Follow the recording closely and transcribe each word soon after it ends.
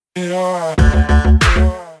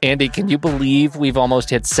Andy, can you believe we've almost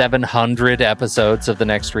hit 700 episodes of The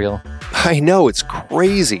Next Reel? I know, it's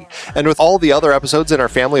crazy. And with all the other episodes in our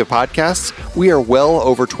family of podcasts, we are well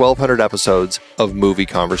over 1,200 episodes of movie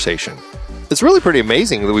conversation. It's really pretty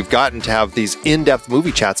amazing that we've gotten to have these in-depth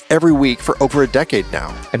movie chats every week for over a decade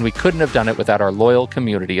now. And we couldn't have done it without our loyal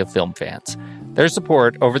community of film fans. Their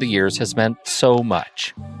support over the years has meant so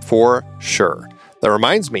much. For sure. That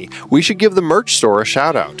reminds me, we should give the merch store a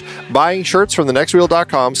shout out. Buying shirts from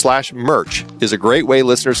thenextreel.com/merch is a great way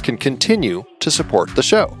listeners can continue to support the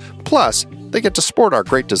show. Plus, they get to sport our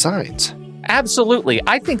great designs. Absolutely.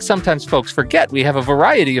 I think sometimes folks forget we have a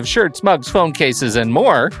variety of shirts, mugs, phone cases, and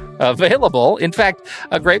more available. In fact,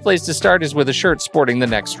 a great place to start is with a shirt sporting the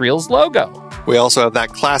Next Reel's logo. We also have that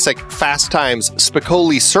classic Fast Times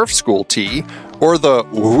Spicoli Surf School tee, or the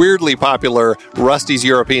weirdly popular Rusty's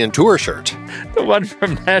European Tour shirt. The one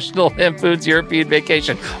from National Lampoon's European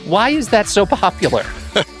Vacation. Why is that so popular?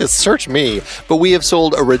 Search me, but we have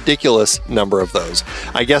sold a ridiculous number of those.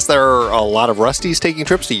 I guess there are a lot of Rustys taking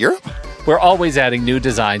trips to Europe? We're always adding new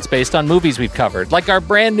designs based on movies we've covered, like our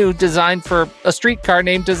brand new design for a streetcar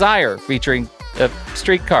named Desire, featuring a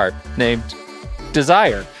streetcar named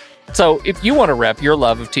Desire. So if you want to rep your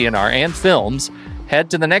love of TNR and films, head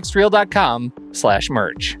to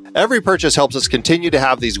thenextreel.com/merch. Every purchase helps us continue to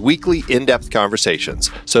have these weekly in-depth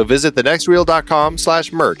conversations. So visit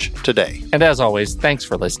thenextreel.com/merch today. And as always, thanks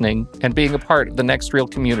for listening and being a part of the Next Reel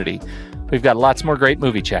community. We've got lots more great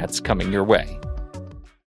movie chats coming your way.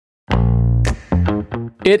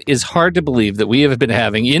 It is hard to believe that we have been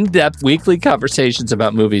having in-depth weekly conversations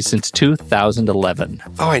about movies since 2011.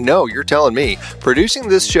 Oh, I know, you're telling me. Producing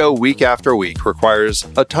this show week after week requires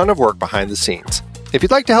a ton of work behind the scenes. If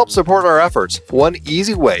you'd like to help support our efforts, one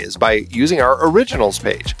easy way is by using our originals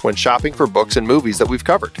page when shopping for books and movies that we've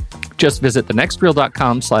covered. Just visit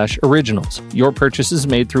thenextreel.com/originals. Your purchases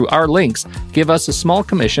made through our links give us a small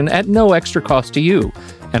commission at no extra cost to you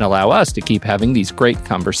and allow us to keep having these great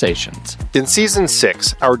conversations. In Season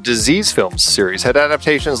 6, our Disease Films series had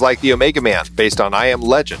adaptations like The Omega Man, based on I Am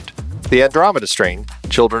Legend, The Andromeda Strain,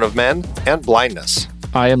 Children of Men, and Blindness.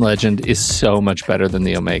 I Am Legend is so much better than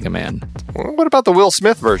The Omega Man. What about the Will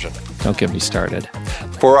Smith version? Don't get me started.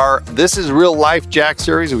 For our This Is Real Life Jack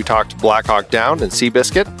series, we talked Black Hawk Down and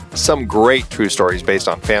Seabiscuit, some great true stories based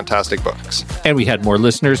on fantastic books. And we had more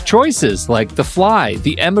listeners' choices like The Fly,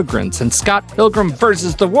 The Emigrants, and Scott Pilgrim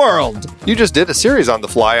vs. the World. You just did a series on The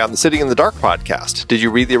Fly on the Sitting in the Dark podcast. Did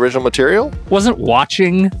you read the original material? Wasn't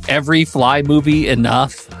watching every Fly movie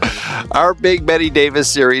enough? Our Big Betty Davis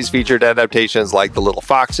series featured adaptations like The Little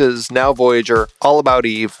Foxes, Now Voyager, All About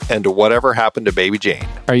Eve, and Whatever Happened to Baby Jane.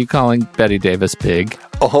 Are you calling Betty Davis big?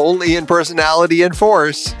 Only in personality and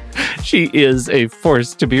force. She is a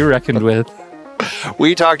force to be reckoned with.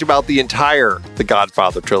 We talked about the entire The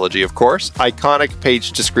Godfather trilogy, of course. Iconic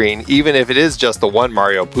page to screen, even if it is just the one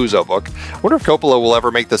Mario Puzo book. I wonder if Coppola will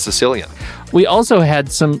ever make The Sicilian. We also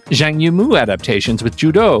had some Zhang Yimou adaptations with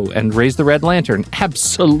Judo and Raise the Red Lantern.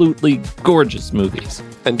 Absolutely gorgeous movies.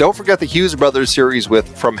 And don't forget the Hughes Brothers series with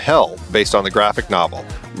From Hell, based on the graphic novel.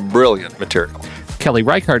 Brilliant material. Kelly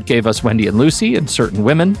Reichardt gave us Wendy and Lucy and Certain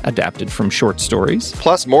Women, adapted from short stories.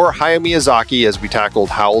 Plus more Hayao Miyazaki as we tackled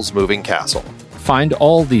Howl's Moving Castle. Find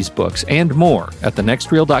all these books and more at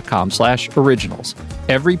thenextreel.com/originals.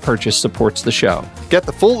 Every purchase supports the show. Get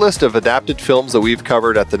the full list of adapted films that we've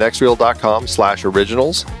covered at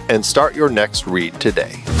thenextreel.com/originals and start your next read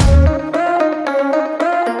today.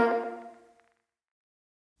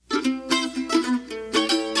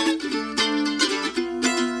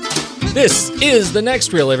 This is The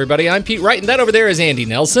Next Reel, everybody. I'm Pete Wright, and that over there is Andy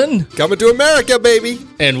Nelson. Coming to America, baby!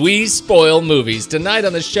 And we spoil movies. Tonight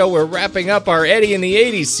on the show, we're wrapping up our Eddie in the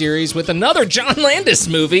 80s series with another John Landis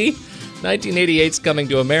movie. 1988's coming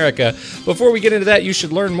to America. Before we get into that, you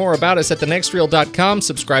should learn more about us at thenextreel.com.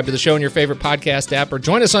 Subscribe to the show in your favorite podcast app or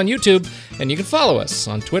join us on YouTube. And you can follow us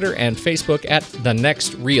on Twitter and Facebook at The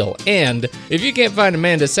Next Reel. And if you can't find a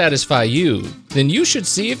man to satisfy you, then you should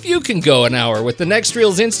see if you can go an hour with The Next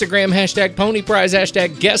Reel's Instagram, hashtag Pony Prize,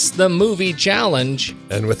 hashtag Guess the Movie Challenge.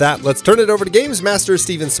 And with that, let's turn it over to Games Master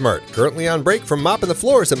Stephen Smart, currently on break from mopping the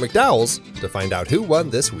floors at McDowell's, to find out who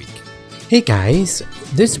won this week. Hey guys,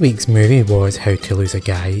 this week's movie was How to Lose a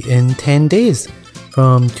Guy in 10 Days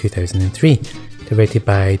from 2003, directed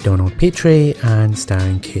by Donald Petrie and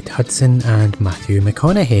starring Kate Hudson and Matthew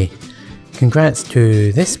McConaughey. Congrats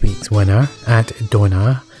to this week's winner at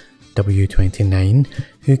Donna W29,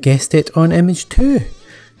 who guessed it on Image 2.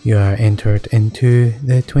 You are entered into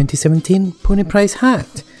the 2017 Pony Prize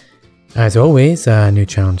hat. As always, a new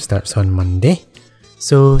challenge starts on Monday.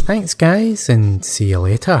 So thanks guys, and see you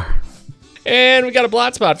later. And we got a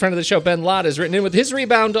blot spot. Friend of the show, Ben Lott, has written in with his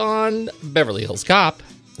rebound on Beverly Hills Cop.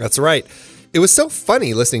 That's right. It was so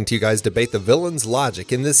funny listening to you guys debate the villain's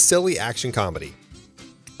logic in this silly action comedy.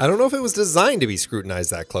 I don't know if it was designed to be scrutinized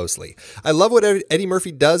that closely. I love what Eddie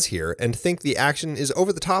Murphy does here and think the action is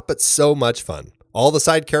over the top but so much fun. All the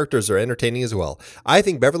side characters are entertaining as well. I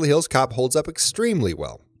think Beverly Hills Cop holds up extremely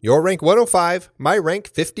well. Your rank 105, my rank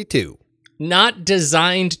 52. Not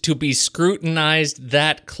designed to be scrutinized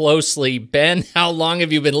that closely. Ben, how long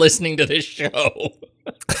have you been listening to this show?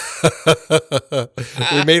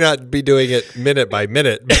 We may not be doing it minute by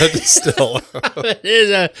minute, but still. It is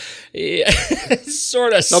a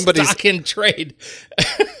sort of stock in trade.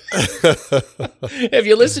 Have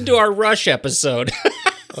you listened to our Rush episode?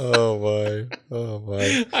 Oh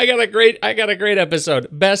my. I got a great episode.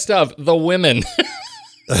 Best of The Women.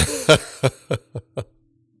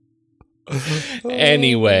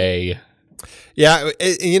 Anyway. Yeah,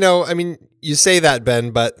 you say that,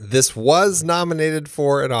 Ben, but this was nominated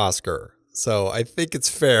for an Oscar. So I think it's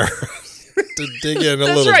fair to dig in a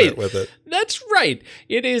little bit with it. That's right.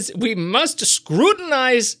 It is. We must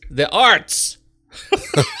scrutinize the arts.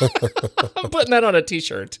 I'm putting that on a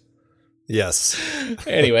t-shirt. Yes.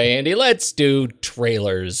 Anyway, Andy, let's do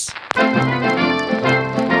trailers.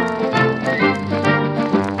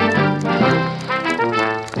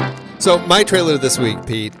 So my trailer this week,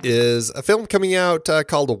 Pete, is a film coming out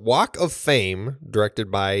called Walk of Fame, directed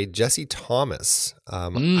by Jesse Thomas.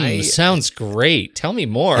 Sounds great. Tell me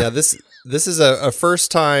more. Yeah, this is a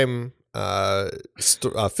first-time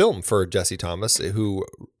film for Jesse Thomas, who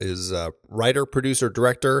is a writer, producer,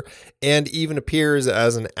 director, and even appears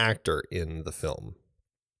as an actor in the film.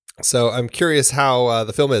 So I'm curious how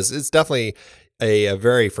the film is. It's definitely a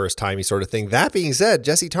very first-timey sort of thing. That being said,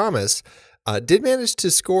 Jesse Thomas did manage to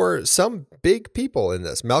score some big people in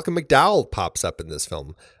this. Malcolm McDowell pops up in this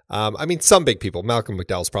film. Some big people. Malcolm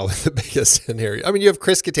McDowell's probably the biggest in here. You have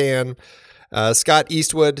Chris Kattan, Scott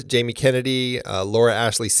Eastwood, Jamie Kennedy, Laura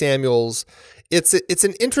Ashley Samuels. It's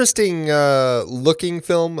an interesting looking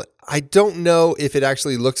film. I don't know if it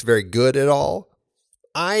actually looks very good at all.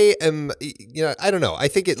 I don't know. I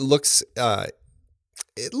think it looks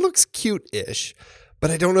cute-ish. But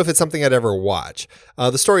I don't know if it's something I'd ever watch.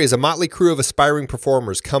 The story is a motley crew of aspiring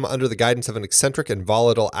performers come under the guidance of an eccentric and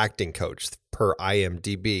volatile acting coach, per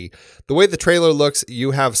IMDb. The way the trailer looks, you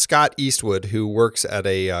have Scott Eastwood, who works at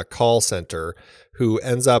a call center, who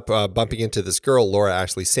ends up bumping into this girl, Laura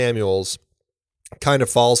Ashley Samuels, kind of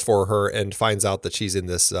falls for her and finds out that she's in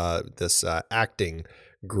this acting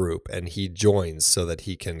group, and he joins so that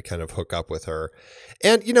he can kind of hook up with her.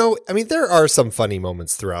 And, there are some funny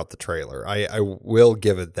moments throughout the trailer. I will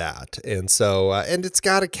give it that. And so, and it's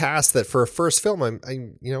got a cast that for a first film,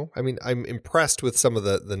 I'm impressed with some of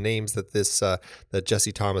the names that that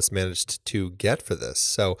Jesse Thomas managed to get for this.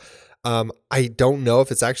 So, I don't know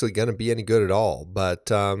if it's actually going to be any good at all,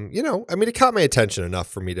 but, it caught my attention enough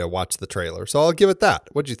for me to watch the trailer. So I'll give it that.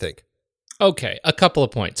 What'd you think? Okay, a couple of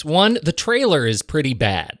points. One, the trailer is pretty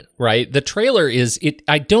bad, right? The trailer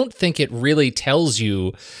I don't think it really tells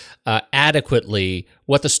you adequately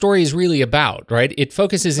what the story is really about, right? It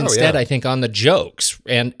focuses instead, I think, on the jokes,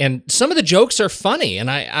 and some of the jokes are funny, and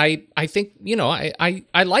I think,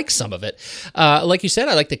 I like some of it. Like you said,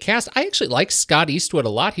 I like the cast. I actually like Scott Eastwood a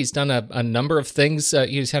lot. He's done a number of things.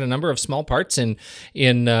 He's had a number of small parts in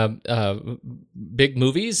big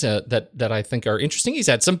movies that I think are interesting. He's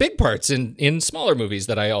had some big parts in smaller movies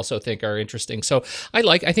that I also think are interesting. So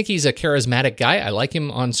I think he's a charismatic guy. I like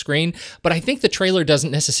him on screen, but I think the trailer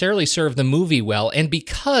doesn't necessarily serve the movie well, and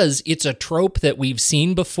because it's a trope that we've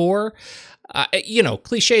seen before,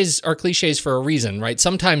 cliches are cliches for a reason, right?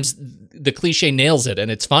 Sometimes the cliche nails it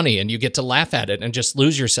and it's funny and you get to laugh at it and just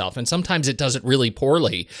lose yourself. And sometimes it does it really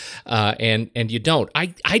poorly, and you don't.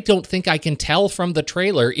 I don't think I can tell from the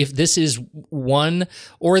trailer if this is one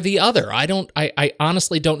or the other. I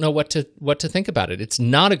honestly don't know what to think about it. It's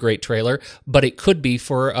not a great trailer, but it could be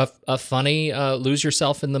for a funny, lose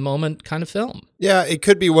yourself in the moment kind of film. Yeah, it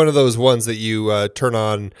could be one of those ones that you turn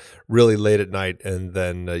on really late at night and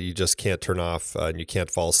then you just can't turn off and you can't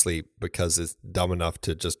fall asleep because it's dumb enough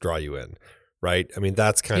to just draw you in, right?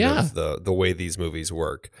 That's kind of the way these movies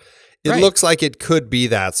work. It looks like it could be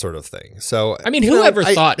that sort of thing. So I mean, whoever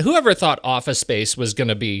thought Office Space was going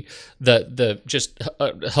to be the just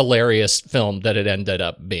hilarious film that it ended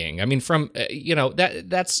up being? I mean, from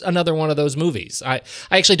that's another one of those movies. I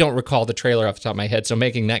actually don't recall the trailer off the top of my head, so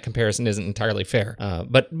making that comparison isn't entirely fair.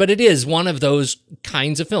 But it is one of those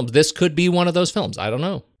kinds of films. This could be one of those films. I don't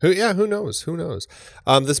know. Who knows?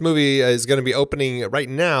 This movie is going to be opening right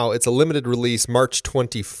now. It's a limited release March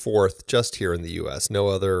 24th, just here in the U.S. No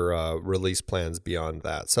other release plans beyond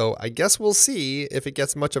that. So I guess we'll see if it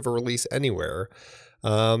gets much of a release anywhere,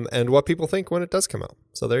 and what people think when it does come out.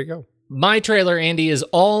 So there you go. My trailer, Andy, is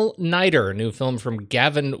All Nighter, a new film from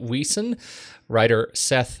Gavin Weason, writer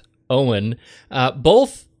Seth Owen.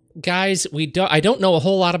 Both guys I don't know a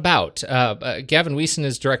whole lot about. Gavin Weason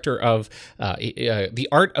is director of The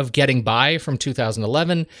Art of Getting By from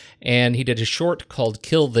 2011, and he did a short called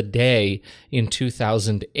Kill the Day in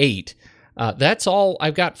 2008. That's all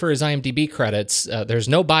I've got for his IMDb credits. There's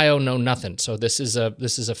no bio, no nothing. So this is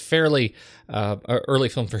a fairly early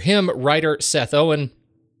film for him. Writer Seth Owen.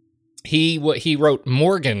 He wrote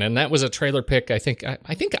Morgan, and that was a trailer pick. I think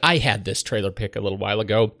I had this trailer pick a little while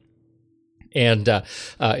ago. And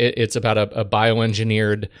it's about a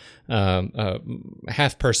bioengineered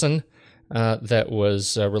half person that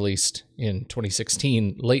was released in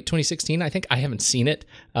 2016, late 2016, I think. I haven't seen it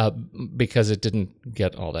because it didn't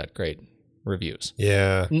get all that great reviews.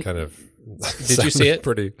 Yeah, kind of. Did you see it?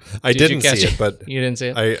 I didn't see it, but you didn't see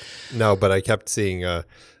it. But I kept seeing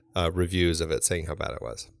reviews of it saying how bad it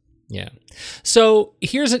was. Yeah. So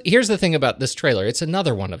here's the thing about this trailer. It's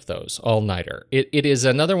another one of those all-nighter. It is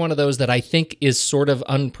another one of those that I think is sort of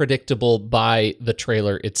unpredictable by the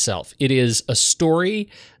trailer itself. It is a story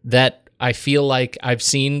that I feel like I've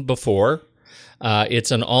seen before.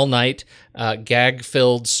 It's an all-night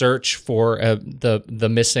gag-filled search for the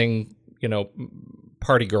missing,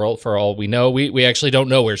 party girl. For all we know, we actually don't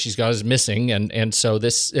know where she's gone, is missing, and so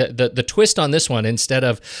this the twist on this one, instead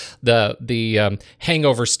of the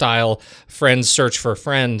Hangover style friends search for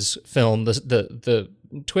friends film, the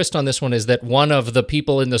twist on this one is that one of the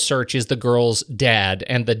people in the search is the girl's dad,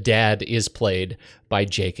 and the dad is played by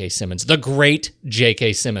J.K. Simmons, the great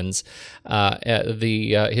J.K. Simmons.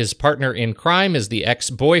 His partner in crime is the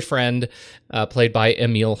ex-boyfriend, played by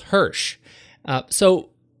Emile Hirsch. So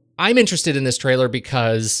I'm interested in this trailer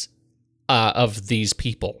because of these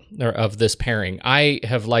people, or of this pairing. I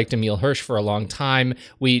have liked Emile Hirsch for a long time.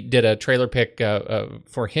 We did a trailer pick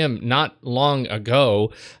for him not long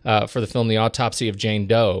ago for the film The Autopsy of Jane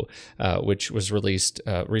Doe, which was released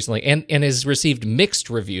recently and has received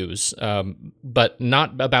mixed reviews, but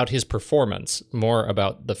not about his performance, more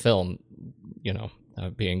about the film,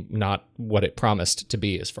 being not what it promised to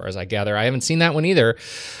be, as far as I gather. I haven't seen that one either,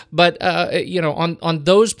 but on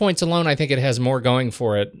those points alone, I think it has more going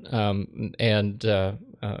for it, and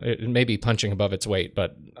it may be punching above its weight.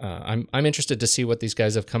 But I'm interested to see what these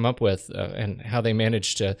guys have come up with and how they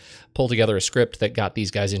managed to pull together a script that got these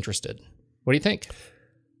guys interested. What do you think?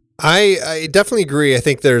 I definitely agree. I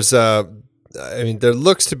think there's there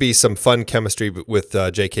looks to be some fun chemistry with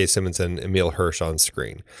J.K. Simmons and Emile Hirsch on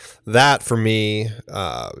screen. That, for me,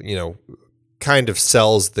 kind of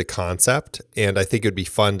sells the concept, and I think it would be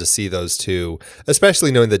fun to see those two,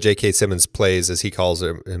 especially knowing that J.K. Simmons plays, as he calls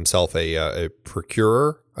himself, a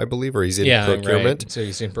procurer, I believe, or he's in procurement. Right. So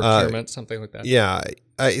he's in procurement, something like that. Yeah.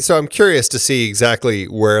 So I'm curious to see exactly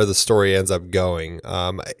where the story ends up going.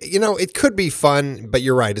 It could be fun, but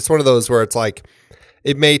you're right. It's one of those where it's like,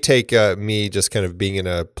 it may take me just kind of being in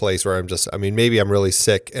a place where maybe I'm really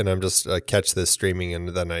sick and I'm just catch this streaming and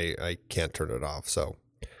then I can't turn it off. So,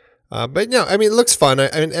 but no, it looks fun.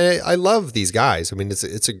 I love these guys.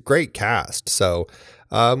 It's a great cast. So,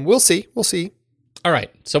 we'll see. All right.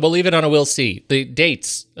 So we'll leave it on a we'll see. The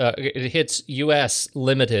dates, it hits US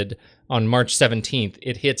limited on March 17th.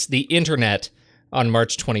 It hits the internet on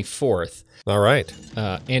March 24th. All right.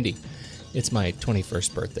 Andy, it's my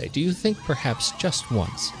 21st birthday. Do you think perhaps just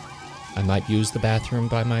once I might use the bathroom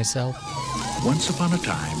by myself? Once upon a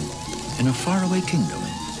time, in a faraway kingdom,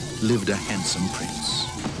 lived a handsome prince.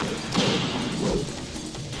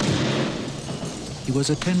 He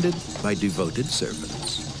was attended by devoted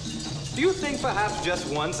servants. Do you think perhaps just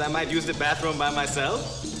once I might use the bathroom by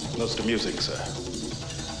myself? Notes to music, sir.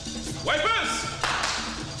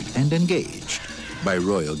 Wipers! And engaged by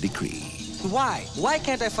royal decree. Why? Why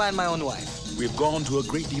can't I find my own wife? We've gone to a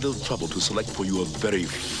great deal of trouble to select for you a very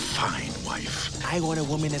fine wife. I want a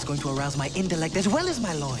woman that's going to arouse my intellect as well as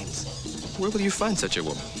my loins. Where will you find such a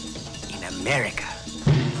woman? In America.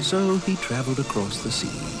 So he traveled across the sea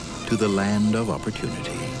to the land of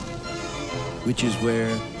opportunity, which is where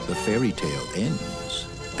the fairy tale ends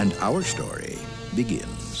And our story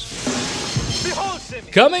begins.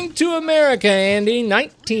 Coming to America, Andy,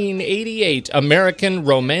 1988 American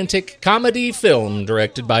romantic comedy film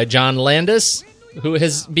directed by John Landis, who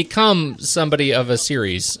has become somebody of a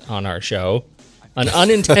series on our show, an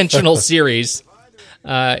unintentional series.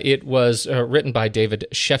 It was written by David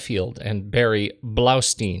Sheffield and Barry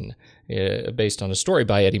Blaustein, based on a story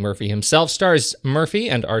by Eddie Murphy himself. Stars Murphy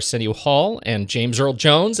and Arsenio Hall and James Earl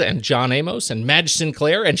Jones and John Amos and Madge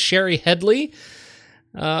Sinclair and Sherry Headley.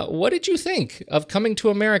 What did you think of Coming to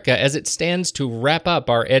America as it stands to wrap up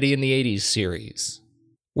our Eddie in the 80s series?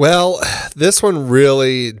 Well, this one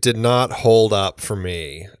really did not hold up for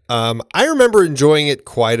me. I remember enjoying it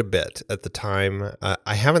quite a bit at the time.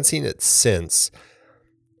 I haven't seen it since.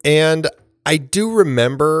 And I do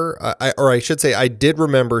remember, I did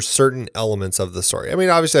remember certain elements of the story. I mean,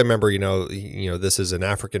 obviously I remember, this is an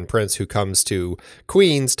African prince who comes to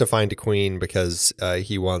Queens to find a queen because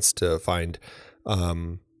he wants to find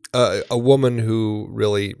a woman who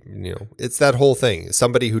really, it's that whole thing.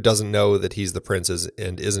 Somebody who doesn't know that he's the prince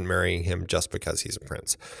and isn't marrying him just because he's a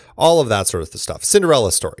prince. All of that sort of stuff.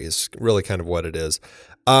 Cinderella story is really kind of what it is.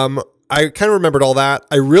 I kind of remembered all that.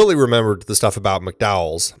 I really remembered the stuff about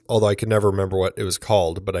McDowell's, although I could never remember what it was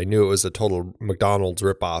called, but I knew it was a total McDonald's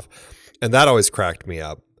ripoff. And that always cracked me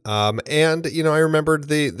up. And I remembered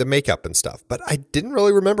the makeup and stuff, but I didn't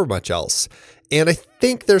really remember much else. And I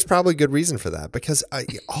think there's probably good reason for that, because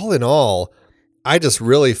all in all, I just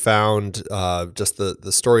really found just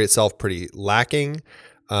the story itself pretty lacking,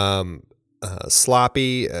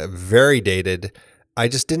 sloppy, very dated. I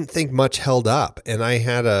just didn't think much held up, and I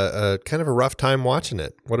had a kind of a rough time watching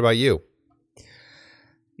it. What about you?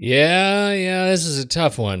 Yeah, this is a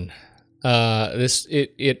tough one.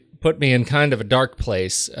 It put me in kind of a dark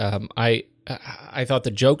place. I thought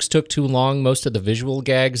the jokes took too long. Most of the visual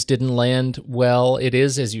gags didn't land well. It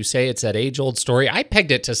is, as you say, it's that age-old story. I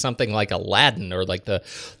pegged it to something like Aladdin or like the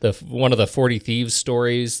one of the 40 Thieves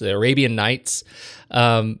stories, the Arabian Nights.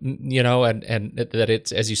 And that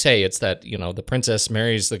it's, as you say, it's that, the princess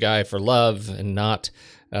marries the guy for love and not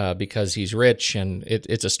because he's rich. And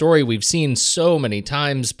it's a story we've seen so many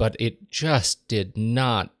times, but it just did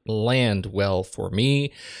not land well for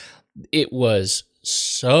me. It was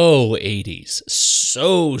so 80s,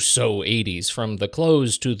 so 80s, from the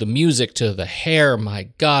clothes to the music to the hair. My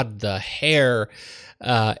God, the hair.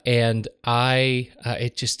 And I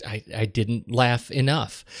didn't laugh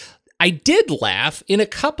enough. I did laugh in a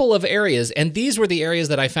couple of areas, and these were the areas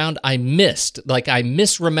that I found I missed. Like, I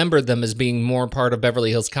misremembered them as being more part of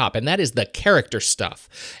Beverly Hills Cop, and that is the character stuff.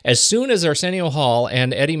 As soon as Arsenio Hall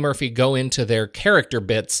and Eddie Murphy go into their character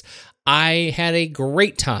bits, I had a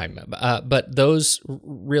great time, but those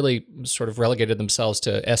really sort of relegated themselves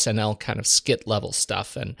to SNL kind of skit level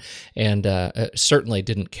stuff, and certainly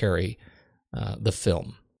didn't carry the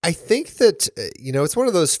film. I think that, it's one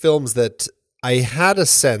of those films that I had a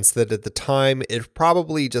sense that at the time it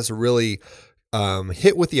probably just really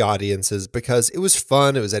hit with the audiences because it was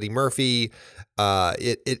fun. It was Eddie Murphy.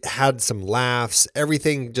 It had some laughs.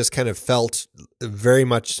 Everything just kind of felt very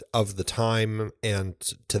much of the time. And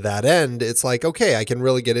to that end, it's like, okay, I can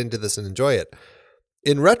really get into this and enjoy it.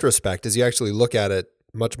 In retrospect, as you actually look at it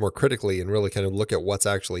much more critically and really kind of look at what's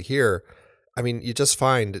actually here, I mean, you just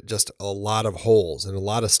find just a lot of holes and a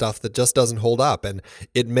lot of stuff that just doesn't hold up. And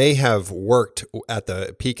it may have worked at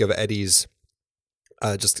the peak of Eddie's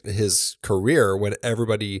just his career when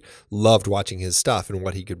everybody loved watching his stuff and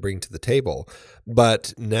what he could bring to the table.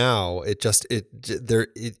 But now it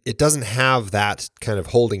doesn't have that kind of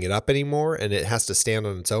holding it up anymore, and it has to stand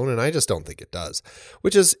on its own. And I just don't think it does,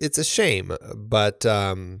 it's a shame. But,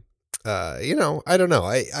 I don't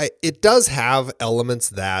know. It does have elements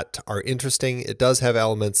that are interesting. It does have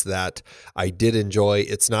elements that I did enjoy.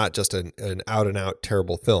 It's not just an out and out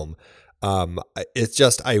terrible film. It's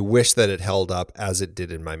just, I wish that it held up as it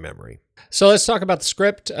did in my memory. So let's talk about the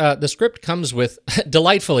script. The script comes with,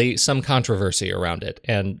 delightfully, some controversy around it,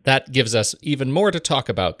 and that gives us even more to talk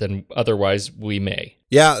about than otherwise we may.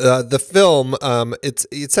 Yeah, the film,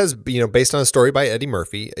 it says, based on a story by Eddie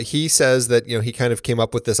Murphy. He says that, he kind of came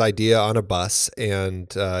up with this idea on a bus, and,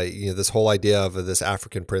 this whole idea of this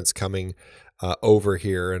African prince coming over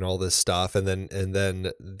here and all this stuff. And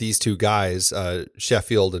then these two guys,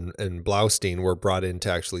 Sheffield and Blaustein, were brought in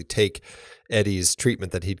to actually take Eddie's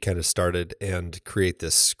treatment that he'd kind of started and create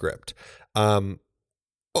this script.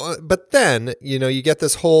 But then, you get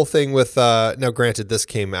this whole thing with, now granted, this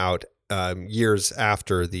came out years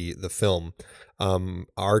after the film.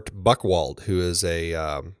 Art Buchwald, who is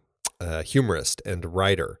a humorist and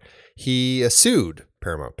writer, he sued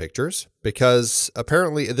Paramount Pictures because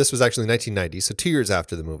apparently this was actually 1990, so 2 years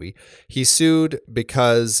after the movie. He sued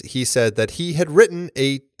because he said that he had written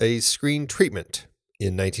a screen treatment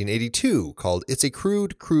in 1982 called It's a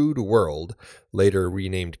Crude, Crude World, later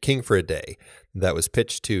renamed King for a Day, that was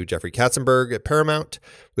pitched to Jeffrey Katzenberg at Paramount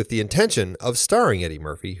with the intention of starring Eddie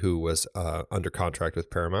Murphy, who was under contract with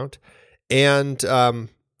Paramount. And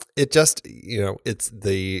it just, it's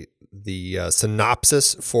the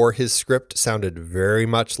synopsis for his script sounded very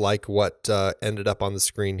much like what ended up on the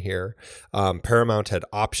screen here. Paramount had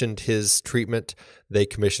optioned his treatment. They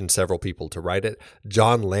commissioned several people to write it.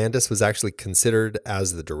 John Landis was actually considered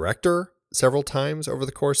as the director several times over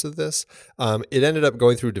the course of this. It ended up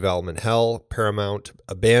going through development hell. Paramount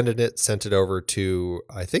abandoned it, sent it over to,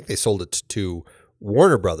 I think they sold it to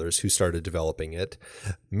Warner Brothers, who started developing it.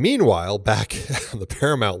 Meanwhile, back on the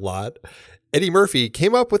Paramount lot, Eddie Murphy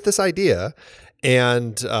came up with this idea,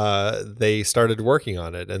 and they started working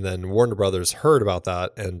on it. And then Warner Brothers heard about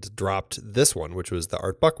that and dropped this one, which was the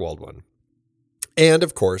Art Buchwald one. And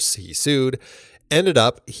of course, he sued. He ended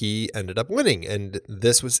up winning, and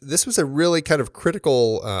this was a really kind of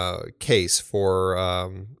critical case for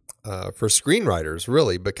screenwriters,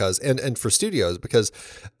 really, because and for studios, because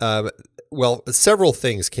several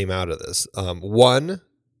things came out of this. One,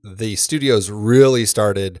 the studios really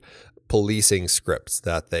started policing scripts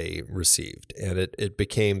that they received. And it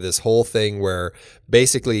became this whole thing where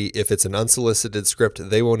basically if it's an unsolicited script,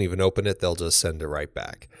 they won't even open it. They'll just send it right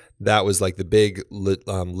back. That was like the big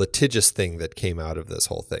litigious thing that came out of this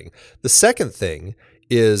whole thing. The second thing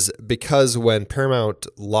is because when Paramount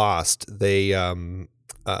lost, they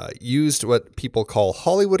used what people call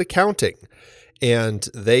Hollywood accounting. And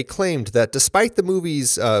they claimed that despite the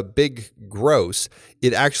movie's big gross,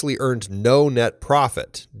 it actually earned no net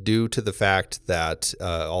profit due to the fact that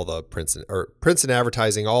all the prints and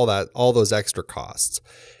advertising, all those extra costs.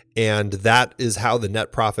 And that is how the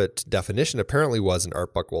net profit definition apparently was in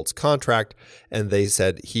Art Buchwald's contract. And they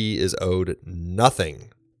said he is owed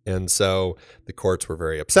nothing. And so the courts were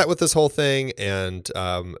very upset with this whole thing. And,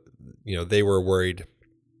 they were worried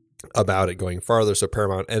about it going farther, so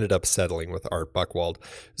Paramount ended up settling with Art Buchwald.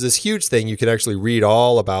 It's this huge thing. You can actually read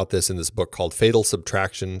all about this in this book called Fatal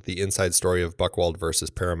Subtraction, The Inside Story of Buchwald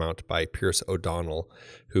versus Paramount by Pierce O'Donnell,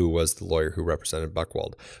 who was the lawyer who represented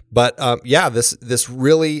Buchwald. But this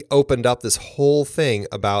really opened up this whole thing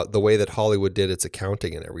about the way that Hollywood did its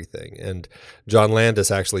accounting and everything. And John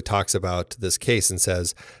Landis actually talks about this case and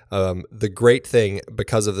says, the great thing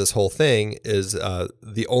because of this whole thing is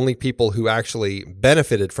the only people who actually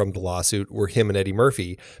benefited from the lawsuit were him and Eddie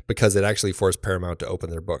Murphy, because it actually forced Paramount to open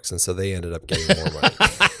their books. And so they ended up getting more money.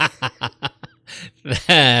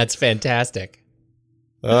 That's fantastic.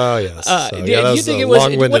 Oh, yes. Do you think it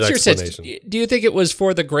was, what's your sense? Do you think it was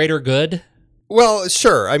for the greater good? Well,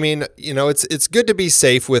 sure. I mean, it's good to be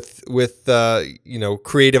safe with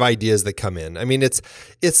creative ideas that come in. I mean, it's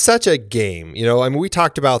such a game. I mean, we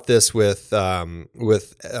talked about this with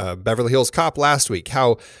Beverly Hills Cop last week,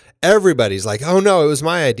 how everybody's like, oh no, it was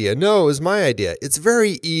my idea. No, it was my idea. It's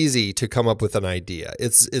very easy to come up with an idea.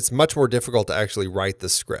 It's much more difficult to actually write the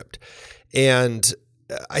script. And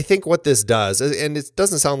I think what this does, and it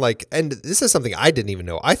doesn't sound like, and this is something I didn't even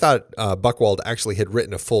know. I thought Buchwald actually had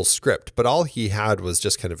written a full script, but all he had was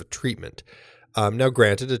just kind of a treatment. Now,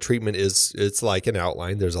 granted, a treatment it's like an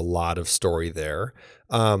outline. There's a lot of story there.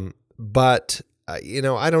 But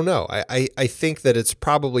I don't know. I think that it's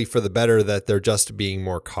probably for the better that they're just being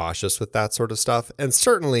more cautious with that sort of stuff. And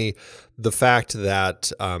certainly the fact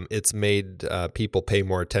that it's made people pay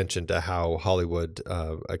more attention to how Hollywood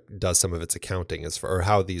does some of its accounting, or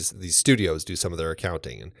how these studios do some of their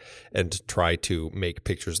accounting, and try to make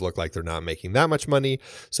pictures look like they're not making that much money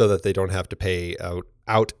so that they don't have to pay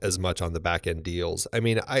out as much on the back end deals. I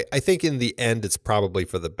mean, I think in the end it's probably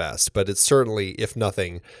for the best, but it certainly, if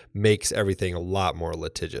nothing, makes everything a lot more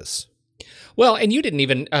litigious. Well, and you didn't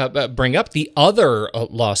even bring up the other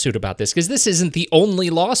lawsuit about this, because this isn't the only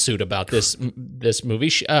lawsuit about this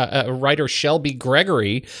movie. Writer Shelby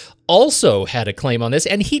Gregory also had a claim on this,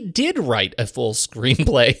 and he did write a full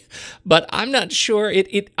screenplay, but I'm not sure.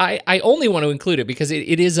 I only want to include it because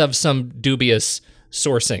it is of some dubious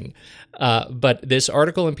sourcing. But this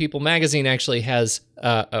article in People magazine actually has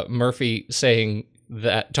Murphy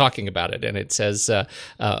talking about it, and it says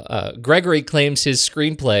Gregory claims his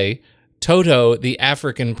screenplay, Toto, the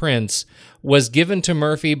African Prince, was given to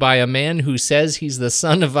Murphy by a man who says he's the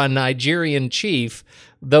son of a Nigerian chief,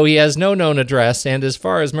 though he has no known address, and as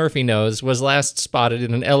far as Murphy knows, was last spotted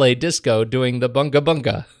in an LA disco doing the bunga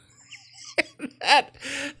bunga.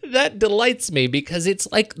 that delights me because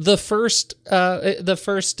it's like the first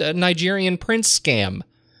Nigerian prince scam.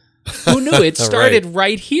 Who knew it started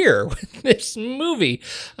right here with this movie?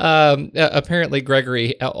 Apparently,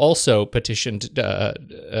 Gregory also petitioned a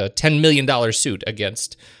 $10 million suit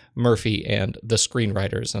against Murphy and the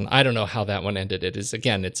screenwriters, and I don't know how that one ended. It's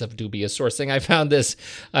of dubious sourcing. I found this.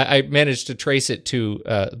 I managed to trace it to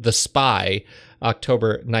The Spy,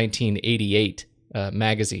 October 1988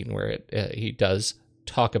 magazine, where he does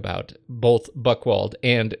talk about both Buchwald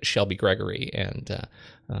and Shelby Gregory and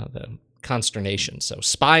the consternation. So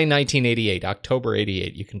Spy 1988, October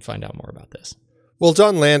 88. You can find out more about this. Well,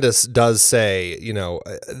 John Landis does say,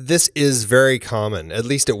 this is very common, at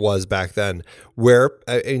least it was back then, where,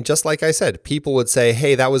 and just like I said, people would say,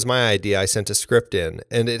 hey, that was my idea, I sent a script in,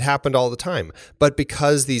 and it happened all the time. But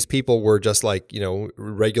because these people were just like,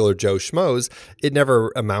 regular Joe Schmoes, it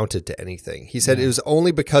never amounted to anything. He said it was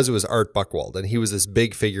only because it was Art Buchwald, and he was this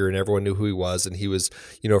big figure, and everyone knew who he was, and he was,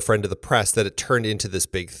 a friend of the press, that it turned into this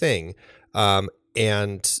big thing.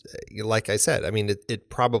 And like I said, I mean, it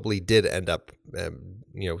probably did end up,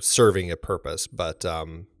 serving a purpose. But I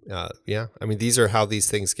mean, these are how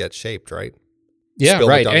these things get shaped, right? Yeah, Spill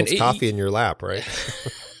right. McDonald's coffee in your lap, right?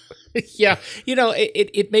 Yeah,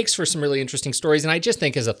 it makes for some really interesting stories, and I just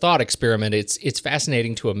think as a thought experiment, it's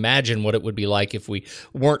fascinating to imagine what it would be like if we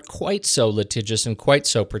weren't quite so litigious and quite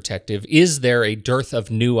so protective. Is there a dearth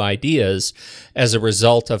of new ideas as a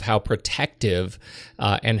result of how protective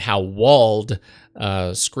and how walled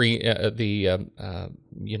the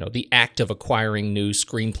act of acquiring new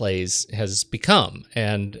screenplays has become?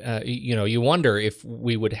 And you wonder if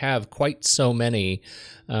we would have quite so many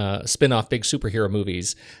spin-off big superhero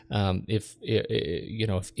movies if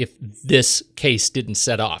this case didn't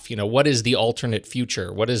set off. What is the alternate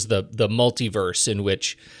future? What is the multiverse in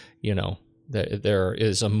which there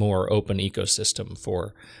is a more open ecosystem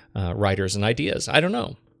for writers and ideas? I don't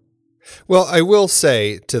know. Well, I will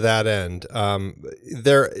say to that end,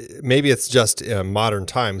 maybe it's just modern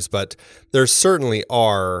times, but there certainly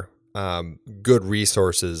are good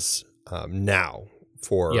resources now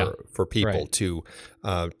for people to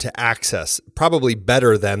access, probably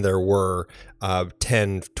better than there were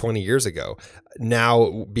 10, 20 years ago.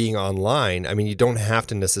 Now, being online, I mean, you don't have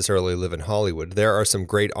to necessarily live in Hollywood. There are some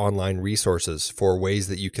great online resources for ways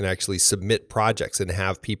that you can actually submit projects and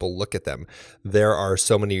have people look at them. There are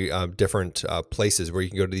so many different places where you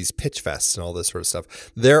can go to these pitch fests and all this sort of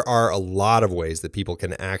stuff. There are a lot of ways that people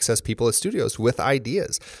can access people at studios with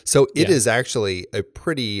ideas. So it is actually a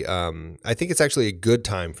pretty, I think it's actually a good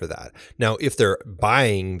time for that. Now, if they're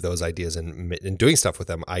buying those ideas and doing stuff with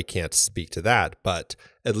them, I can't speak to that, but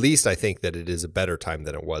at least I think that it is a better time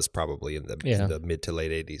than it was probably in the mid to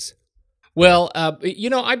late 80s. Well,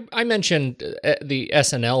 I mentioned the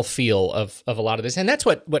SNL feel of a lot of this, and that's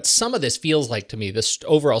what some of this feels like to me, the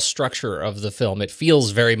overall structure of the film. It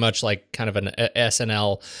feels very much like kind of an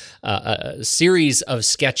SNL series of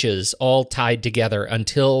sketches all tied together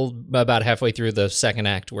until about halfway through the second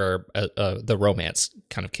act where the romance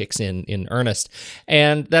kind of kicks in earnest.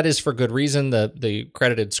 And that is for good reason. The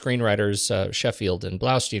credited screenwriters, Sheffield and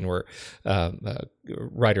Blaustein, were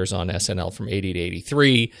writers on SNL from 80 to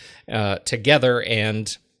 83 together,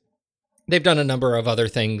 and they've done a number of other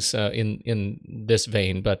things in this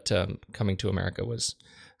vein, but Coming to America was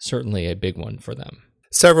certainly a big one for them.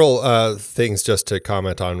 Several things just to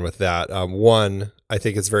comment on with that. One, I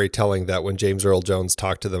think it's very telling that when James Earl Jones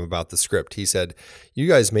talked to them about the script, he said, "You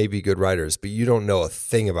guys may be good writers, but you don't know a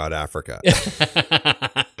thing about Africa."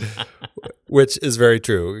 Which is very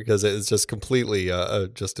true, because it's just completely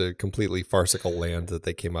just a completely farcical land that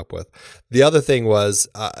they came up with. The other thing was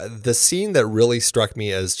the scene that really struck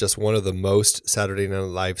me as just one of the most Saturday Night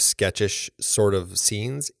Live sketchish sort of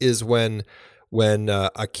scenes is when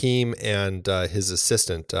Akeem and his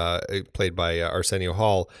assistant, played by Arsenio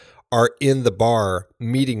Hall, are in the bar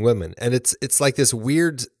meeting women, and it's like this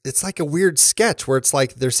weird, it's like a weird sketch where it's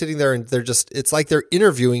like they're sitting there and it's like they're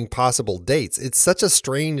interviewing possible dates. It's such a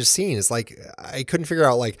strange scene. It's like I couldn't figure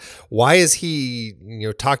out like why is he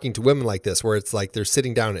talking to women like this, where it's like they're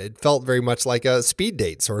sitting down. It felt very much like a speed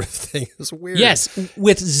date sort of thing. It was weird. Yes,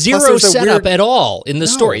 with zero setup at all in the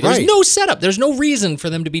story. There's no setup. There's no reason for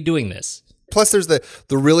them to be doing this. Plus, there's the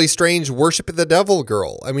really strange worship of the devil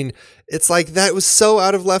girl. I mean, it's like that was so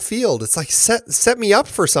out of left field. It's like set me up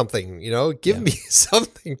for something, give me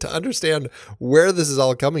something to understand where this is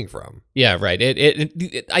all coming from. Yeah, right.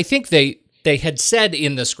 I think they had said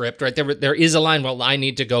in the script, right, there is a line, well, I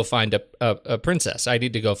need to go find a princess. I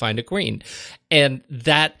need to go find a queen. And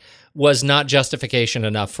that was not justification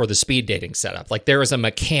enough for the speed dating setup. Like, there was a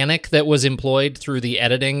mechanic that was employed through the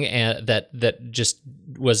editing that just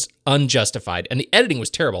was unjustified, and the editing was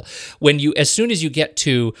terrible. As soon as you get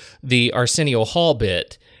to the Arsenio Hall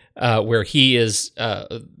bit, where he is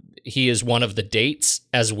one of the dates,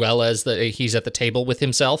 as well as he's at the table with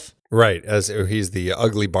himself. Right, as he's the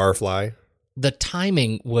ugly barfly. The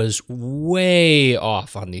timing was way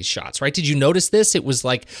off on these shots, right? Did you notice this? It was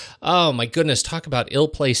like, oh my goodness, talk about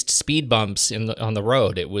ill-placed speed bumps on the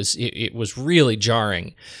road. It was really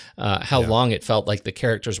jarring how long it felt like the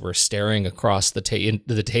characters were staring across the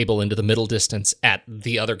table into the middle distance at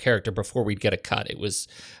the other character before we'd get a cut. It was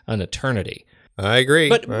an eternity. I agree.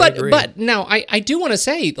 But now I do want to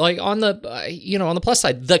say, like, on the plus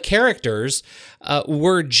side, the characters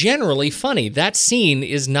were generally funny. That scene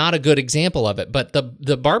is not a good example of it, but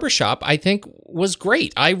the barbershop, I think, was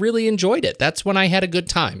great. I really enjoyed it. That's when I had a good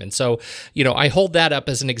time. And so, I hold that up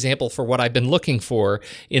as an example for what I've been looking for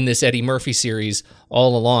in this Eddie Murphy series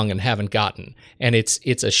all along and haven't gotten. And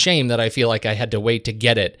it's a shame that I feel like I had to wait to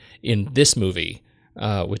get it in this movie.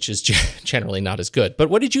 Which is generally not as good. But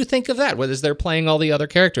what did you think of that? As they're playing all the other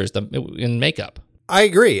characters in makeup? I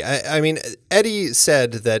agree. I mean, Eddie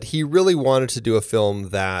said that he really wanted to do a film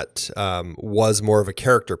that was more of a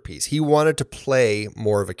character piece. He wanted to play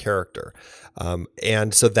more of a character.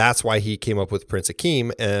 And so that's why he came up with Prince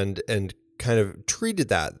Akeem and kind of treated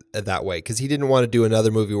that way, because he didn't want to do another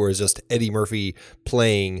movie where it's just Eddie Murphy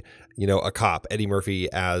playing a cop, Eddie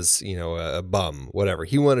Murphy as, a bum, whatever.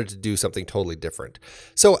 He wanted to do something totally different.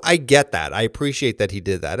 So I get that. I appreciate that he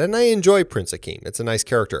did that. And I enjoy Prince Akeem. It's a nice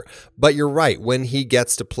character. But you're right. When he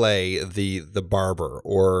gets to play the barber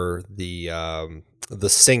or the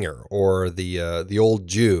singer or the old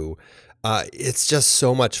Jew, it's just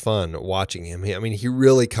so much fun watching him. I mean, he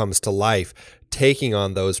really comes to life taking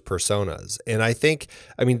on those personas. And I think,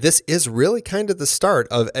 this is really kind of the start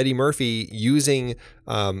of Eddie Murphy using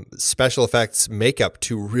special effects makeup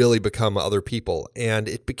to really become other people. And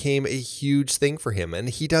it became a huge thing for him. And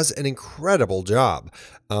he does an incredible job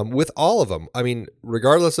with all of them. I mean,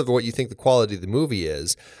 regardless of what you think the quality of the movie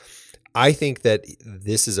is, I think that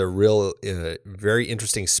this is a real, very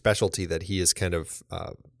interesting specialty that he is kind of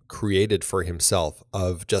created for himself,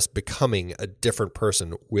 of just becoming a different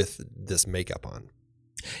person with this makeup on.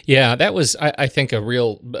 Yeah, that was, I think, a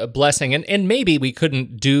real blessing. And maybe we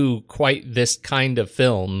couldn't do quite this kind of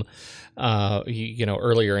film,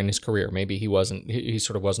 earlier in his career. Maybe he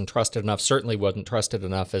sort of wasn't trusted enough, certainly wasn't trusted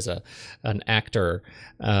enough as an actor,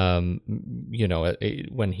 when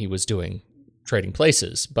he was doing Trading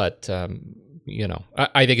Places. But, I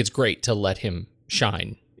think it's great to let him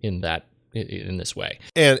shine in this way.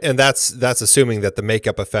 And that's assuming that the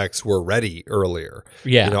makeup effects were ready earlier.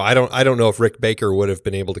 Yeah. I don't know if Rick Baker would have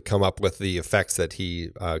been able to come up with the effects that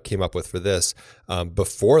he came up with for this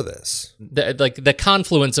before this. The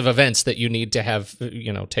confluence of events that you need to have,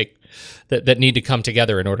 that need to come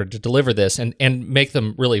together in order to deliver this and make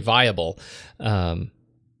them really viable.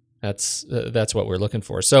 That's what we're looking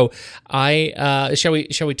for. So shall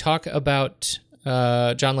we talk about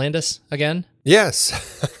John Landis again?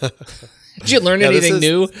 Yes. Did you learn anything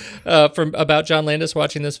new about John Landis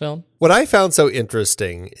watching this film? What I found so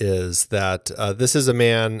interesting is that this is a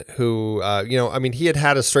man who, he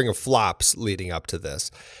had a string of flops leading up to this.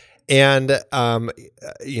 And,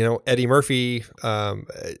 Eddie Murphy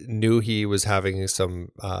knew he was having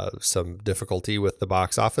some difficulty with the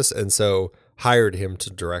box office, and so hired him to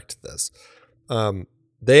direct this.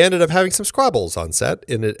 They ended up having some squabbles on set,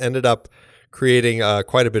 and it ended up creating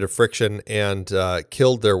quite a bit of friction and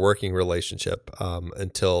killed their working relationship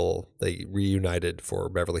until they reunited for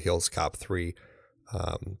Beverly Hills Cop 3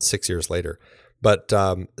 6 years later. But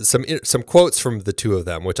some quotes from the two of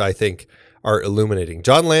them, which I think are illuminating.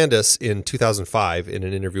 John Landis in 2005, in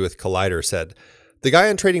an interview with Collider, said, "The guy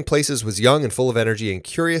on Trading Places was young and full of energy and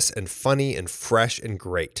curious and funny and fresh and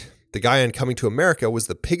great. The guy on Coming to America was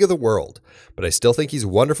the pig of the world, but I still think he's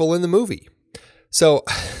wonderful in the movie." So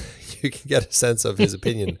you can get a sense of his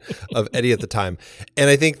opinion of Eddie at the time. And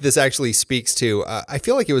I think this actually speaks to, I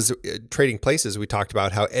feel like it was Trading Places. We talked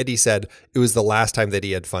about how Eddie said it was the last time that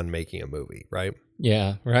he had fun making a movie, right?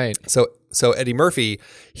 Yeah, right. So Eddie Murphy,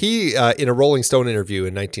 he, in a Rolling Stone interview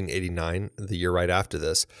in 1989, the year right after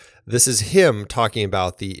this is him talking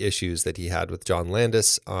about the issues that he had with John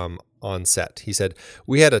Landis on set. He said,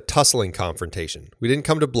 "We had a tussling confrontation. We didn't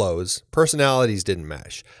come to blows. Personalities didn't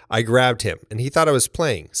mesh. I grabbed him, and he thought I was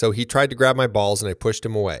playing, so he tried to grab my balls, and I pushed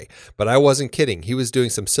him away. But I wasn't kidding. He was doing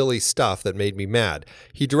some silly stuff that made me mad.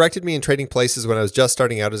 He directed me in Trading Places when I was just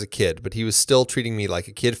starting out as a kid, but he was still treating me like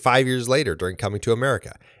a kid 5 years later during Coming to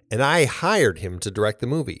America. and I hired him to direct the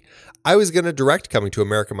movie. I was going to direct Coming to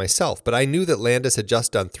America myself, but I knew that Landis had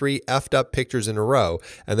just done 3 effed up pictures in a row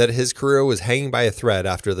and that his career was hanging by a thread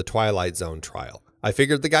after the Twilight Zone trial. I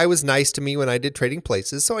figured the guy was nice to me when I did Trading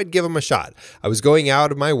Places, so I'd give him a shot. I was going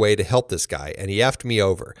out of my way to help this guy, and he effed me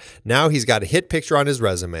over. Now he's got a hit picture on his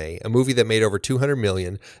resume, a movie that made over $200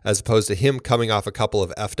 million, as opposed to him coming off a couple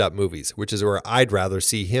of effed up movies, which is where I'd rather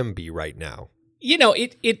see him be right now. You know,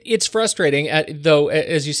 it's frustrating, though,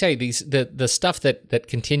 as you say, the stuff that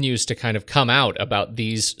continues to kind of come out about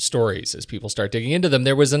these stories as people start digging into them.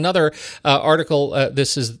 There was another article,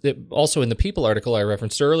 this is also in the People article I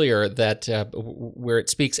referenced earlier, that where it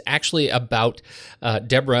speaks actually about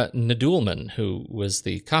Deborah Nadoolman, who was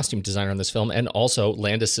the costume designer on this film, and also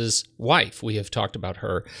Landis's wife. We have talked about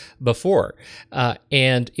her before.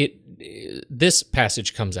 And this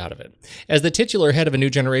passage comes out of it. As the titular head of a new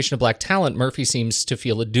generation of black talent, Murphy seems to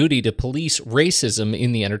feel a duty to police racism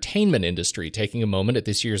in the entertainment industry, taking a moment at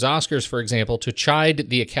this year's Oscars, for example, to chide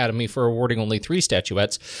the Academy for awarding only 3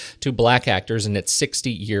 statuettes to black actors in its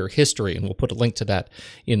 60-year history, and we'll put a link to that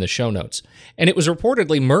in the show notes. And it was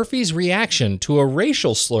reportedly Murphy's reaction to a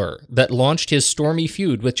racial slur that launched his stormy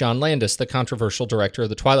feud with John Landis, the controversial director of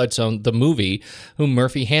The Twilight Zone, the movie, whom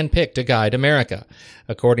Murphy handpicked to guide America.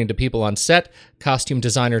 According to people on set, costume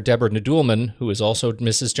designer Deborah Nadoolman, who is also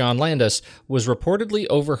Mrs. John Landis, was reportedly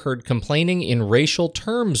overheard complaining in racial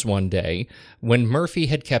terms one day when Murphy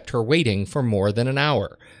had kept her waiting for more than an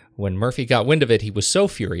hour. When Murphy got wind of it, he was so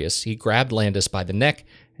furious, he grabbed Landis by the neck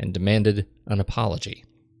and demanded an apology.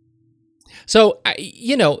 So,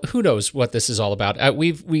 you know, who knows what this is all about?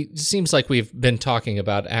 Seems like we've been talking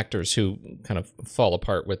about actors who kind of fall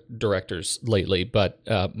apart with directors lately, but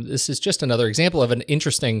this is just another example of an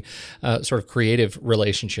interesting sort of creative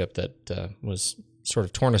relationship that was sort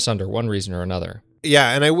of torn asunder one reason or another.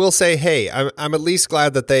 Yeah, and I will say, hey, I'm at least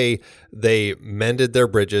glad that they mended their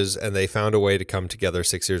bridges and they found a way to come together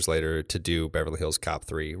 6 years later to do Beverly Hills Cop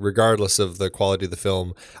 3, regardless of the quality of the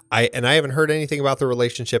film. I haven't heard anything about the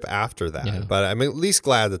relationship after that, but I'm at least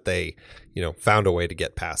glad that they, found a way to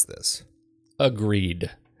get past this.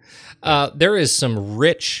 Agreed. There is some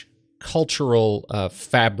rich cultural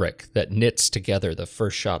fabric that knits together the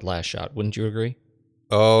first shot, last shot. Wouldn't you agree?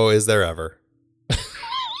 Oh, is there ever?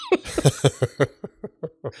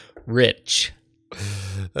 Rich.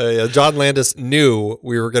 John Landis knew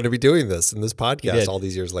we were going to be doing this in this podcast all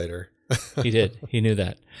these years later. He did. He knew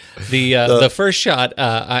that. The first shot,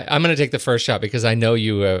 I'm going to take the first shot because I know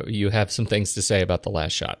you have some things to say about the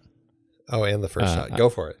last shot. Oh, and the first shot. Go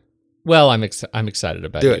for it. Well, I'm excited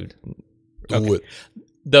about Do you. It. Okay. Do it.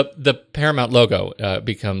 The Paramount logo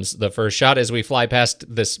becomes the first shot as we fly past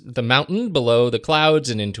the mountain below the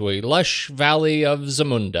clouds and into a lush valley of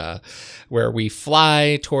Zamunda, where we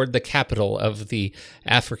fly toward the capital of the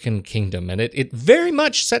African kingdom. And it very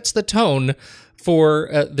much sets the tone for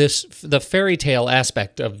the fairy tale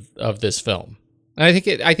aspect of this film. And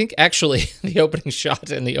I think actually the opening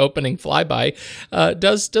shot and the opening flyby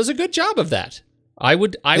does a good job of that. I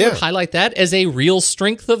would highlight that as a real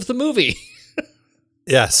strength of the movie.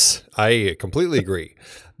 Yes, I completely agree.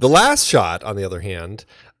 The last shot, on the other hand,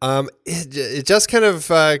 it just kind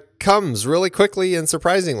of comes really quickly and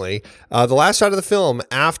surprisingly. The last shot of the film,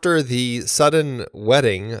 after the sudden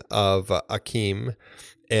wedding of Akeem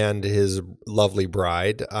and his lovely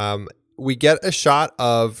bride, we get a shot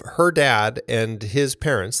of her dad and his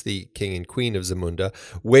parents, the king and queen of Zamunda,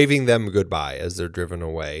 waving them goodbye as they're driven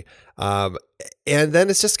away. And then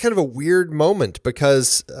it's just kind of a weird moment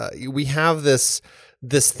because we have this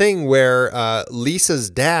thing where Lisa's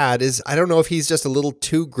dad is, I don't know if he's just a little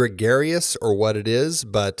too gregarious or what it is,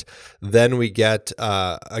 but then we get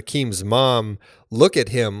Akeem's mom look at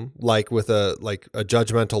him with a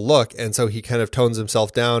judgmental look, and so he kind of tones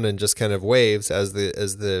himself down and just kind of waves as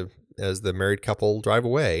the married couple drive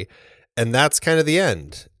away, and that's kind of the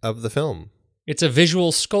end of the film. It's a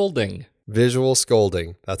visual scolding. Visual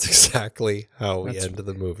scolding. That's exactly how we end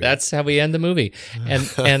the movie. That's how we end the movie.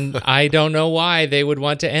 And I don't know why they would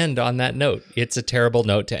want to end on that note. It's a terrible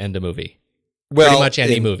note to end a movie. Well, pretty much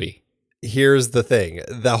any movie. Here's the thing.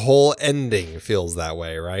 The whole ending feels that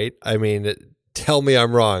way, right? I mean, tell me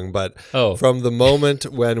I'm wrong, but from the moment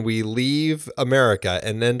when we leave America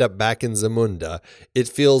and end up back in Zamunda, it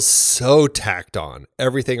feels so tacked on.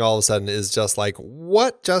 Everything all of a sudden is just like,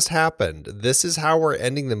 what just happened? This is how we're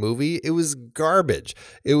ending the movie? It was garbage.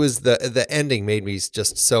 It was the ending made me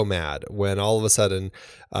just so mad when all of a sudden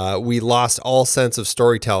we lost all sense of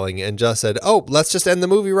storytelling and just said, let's just end the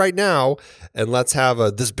movie right now and let's have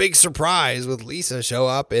this big surprise with Lisa show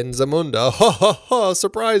up in Zamunda. Ha ha ha,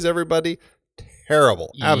 surprise everybody.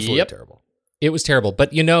 Terrible. Absolutely terrible. It was terrible.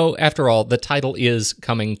 But, after all, the title is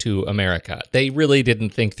Coming to America. They really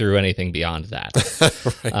didn't think through anything beyond that.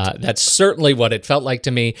 Right. That's certainly what it felt like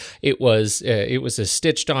to me. It was as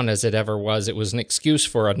stitched on as it ever was. It was an excuse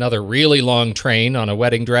for another really long train on a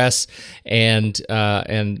wedding dress and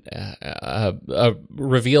a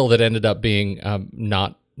reveal that ended up being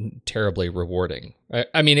not terribly rewarding.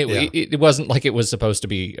 It wasn't like it was supposed to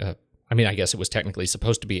be, I guess it was technically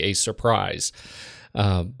supposed to be a surprise.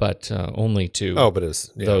 But only to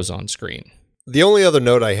those on screen. The only other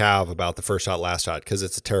note I have about the first shot, last shot, because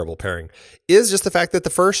it's a terrible pairing, is just the fact that the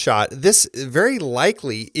first shot, this very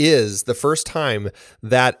likely is the first time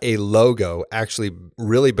that a logo actually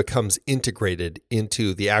really becomes integrated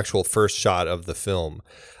into the actual first shot of the film.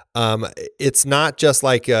 It's not just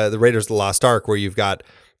like the Raiders of the Lost Ark, where you've got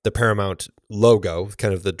the Paramount logo,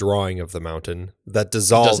 kind of the drawing of the mountain that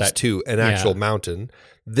dissolves to an actual mountain.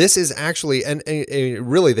 This is actually, and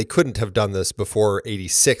really they couldn't have done this before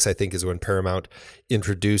 86, I think is when Paramount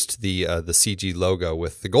introduced the CG logo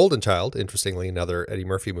with The Golden Child, interestingly, another Eddie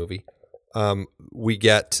Murphy movie. We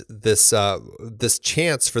get this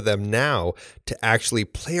chance for them now to actually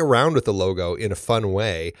play around with the logo in a fun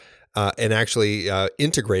way. And actually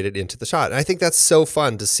integrate it into the shot. And I think that's so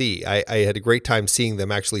fun to see. I had a great time seeing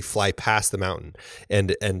them actually fly past the mountain.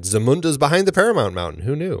 And Zamunda's behind the Paramount Mountain.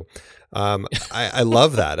 Who knew? I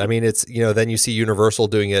love that. I mean, it's, then you see Universal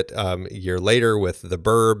doing it a year later with The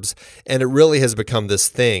Burbs. And it really has become this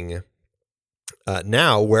thing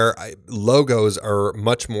now where logos are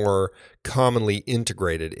much more commonly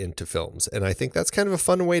integrated into films. And I think that's kind of a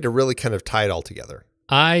fun way to really kind of tie it all together.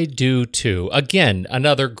 I do too. Again,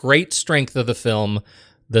 another great strength of the film,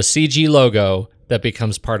 the CG logo that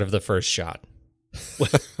becomes part of the first shot.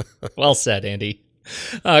 Well said, Andy.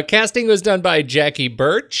 Casting was done by Jackie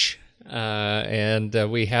Birch, and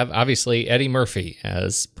we have obviously Eddie Murphy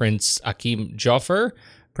as Prince Akeem Joffer,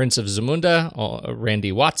 Prince of Zamunda,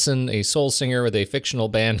 Randy Watson, a soul singer with a fictional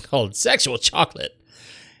band called Sexual Chocolate,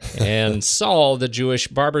 and Saul, the Jewish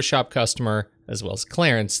barbershop customer, as well as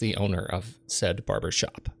Clarence, the owner of said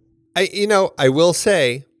barbershop. I will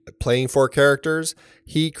say, playing 4 characters,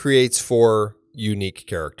 he creates 4 unique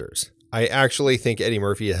characters. I actually think Eddie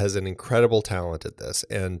Murphy has an incredible talent at this,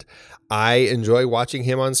 and I enjoy watching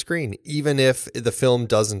him on screen, even if the film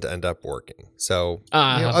doesn't end up working. So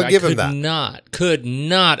I'll give him that. Could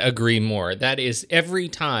not agree more. That is every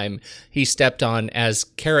time he stepped on as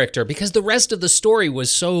character, because the rest of the story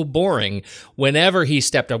was so boring. Whenever he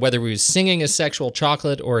stepped on, whether he was singing his Sexual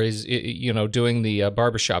Chocolate or he's doing the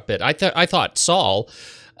barbershop bit, I thought Saul,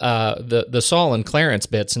 the Saul and Clarence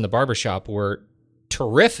bits in the barbershop were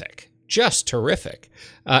terrific. Just terrific.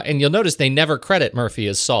 And you'll notice they never credit Murphy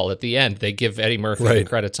as Saul at the end. They give Eddie Murphy the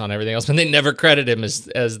credits on everything else, but they never credit him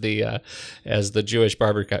as the Jewish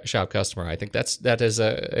barbershop customer. I think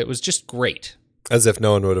it was just great. As if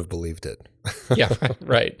no one would have believed it. Yeah,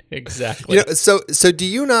 right. Exactly. So do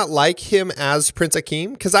you not like him as Prince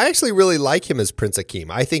Akeem? Because I actually really like him as Prince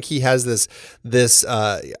Akeem. I think he has this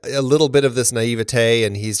a little bit of this naivete,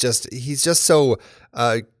 and he's just so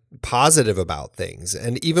positive about things.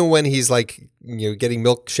 And even when he's like, getting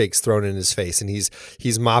milkshakes thrown in his face and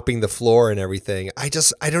he's mopping the floor and everything, I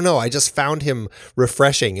don't know. I just found him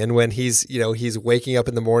refreshing. And when he's waking up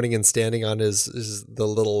in the morning and standing on the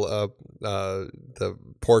little the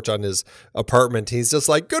porch on his apartment, he's just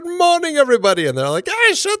like, "Good morning, everybody," and they're like,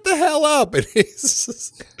 "Hey, shut the hell up!" And he's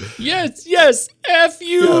just, yes, F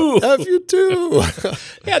you, yeah, F you too.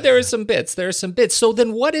 Yeah, there are some bits. So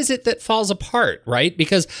then, what is it that falls apart, right?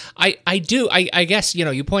 Because I guess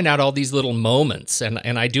you point out all these little moments,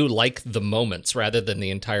 and I do like the moments rather than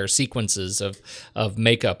the entire sequences of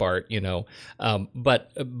makeup art,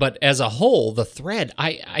 But as a whole, the thread,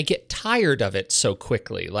 I get tired of it so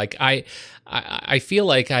quickly. Like I feel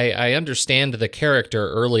like I understand the character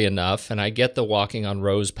early enough, and I get the walking on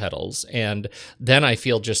rose petals, and then I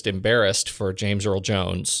feel just embarrassed for James Earl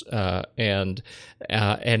Jones, and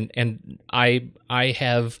I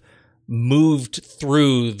have moved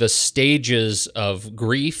through the stages of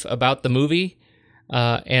grief about the movie,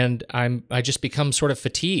 and I just become sort of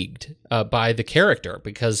fatigued by the character,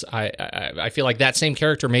 because I feel like that same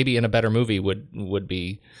character maybe in a better movie would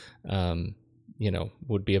be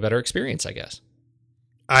would be a better experience, I guess.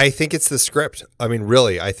 I think it's the script. I mean,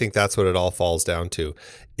 really, I think that's what it all falls down to,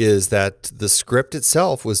 is that the script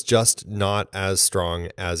itself was just not as strong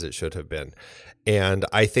as it should have been. And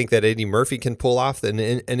I think that Eddie Murphy can pull off an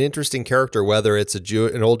interesting character, whether it's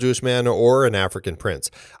an old Jewish man or an African prince.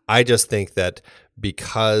 I just think that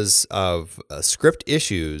because of script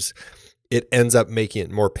issues, it ends up making it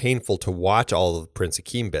more painful to watch all of the Prince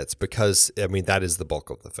Akeem bits because, I mean, that is the bulk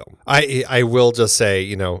of the film. I will just say,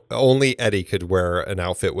 you know, only Eddie could wear an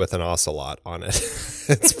outfit with an ocelot on it.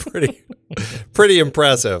 It's pretty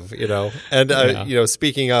impressive, you know. And, you know,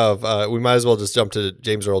 speaking of, we might as well just jump to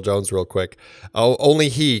James Earl Jones real quick. Only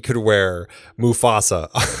he could wear Mufasa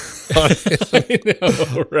on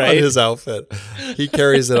his outfit. He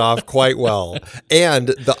carries it off quite well. And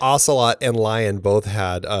the ocelot and lion both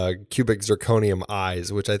had cubic zirconium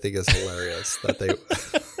eyes, which I think is hilarious that they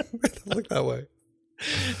look that way.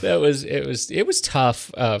 It was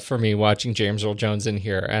tough for me watching James Earl Jones in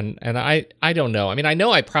here, and I don't know. I mean, I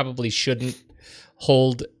know I probably shouldn't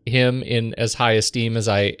hold him in as high esteem as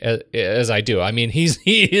I do. I mean,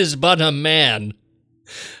 he is but a man,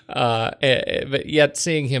 but yet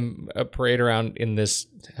seeing him parade around in this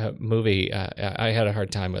movie, I had a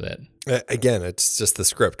hard time with it. Again, it's just the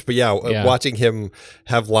script. But yeah, watching him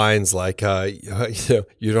have lines like,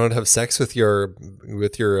 you don't have sex with your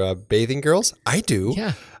bathing girls? I do.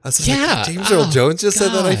 Yeah. I was like, James Earl Jones just said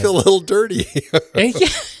that. I feel a little dirty.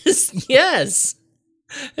 Yes.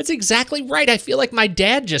 That's exactly right. I feel like my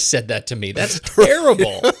dad just said that to me. That's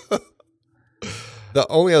terrible. The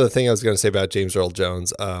only other thing I was going to say about James Earl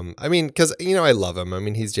Jones, I mean, because, you know, I love him. I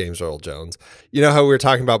mean, he's James Earl Jones. You know how we were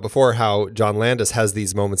talking about before how John Landis has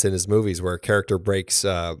these moments in his movies where a character breaks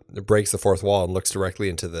the fourth wall and looks directly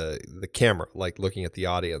into the camera, like looking at the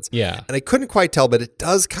audience. Yeah. And I couldn't quite tell, but it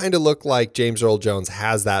does kind of look like James Earl Jones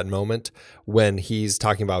has that moment when he's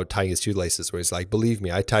talking about tying his shoelaces, where he's like, believe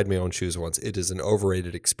me, I tied my own shoes once. It is an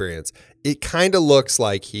overrated experience. It kind of looks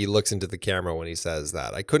like he looks into the camera when he says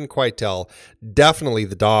that. I couldn't quite tell. Definitely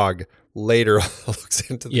the dog later looks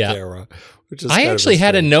into the camera. Which is I actually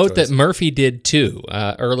had a note choice. that Murphy did too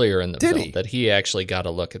earlier in the film, that he actually got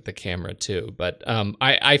a look at the camera too. But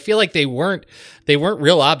I feel like they weren't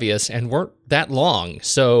real obvious and weren't that long,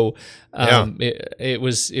 so it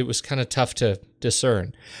was kind of tough to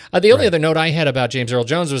discern. The only other note I had about James Earl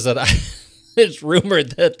Jones was that it's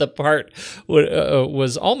rumored that the part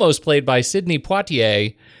was almost played by Sidney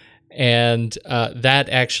Poitier, and that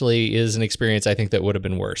actually is an experience I think that would have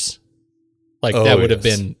been worse. Like that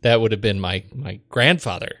would have been my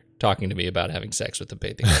grandfather talking to me about having sex with a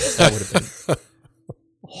bathing girl. That would have been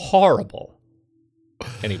horrible.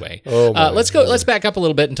 Anyway, let's back up a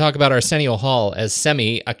little bit and talk about Arsenio Hall as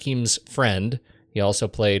Semi, Akeem's friend. He also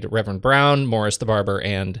played Reverend Brown, Morris the Barber,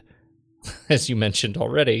 and, as you mentioned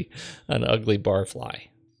already, an ugly barfly.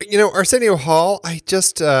 You know, Arsenio Hall, I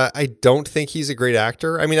don't think he's a great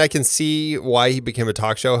actor. I mean, I can see why he became a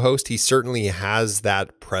talk show host. He certainly has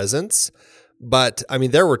that presence. But, I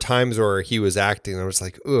mean, there were times where he was acting and I was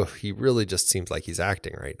like, ugh, he really just seems like he's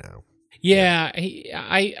acting right now. Yeah,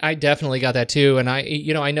 I definitely got that too. And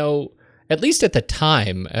I know, at least at the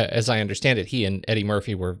time, as I understand it, he and Eddie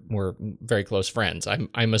Murphy were very close friends.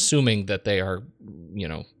 I'm assuming that they are, you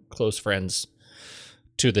know, close friends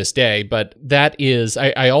to this day. But that is,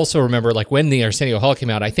 I also remember, like, when the Arsenio Hall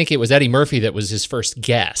came out, I think it was Eddie Murphy that was his first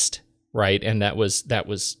guest, right? And that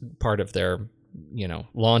was part of their, you know,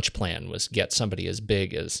 launch plan, was get somebody as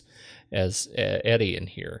big as Eddie in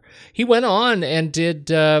here. He went on and did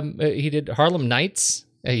Harlem Nights.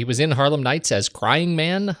 He was in Harlem Nights as Crying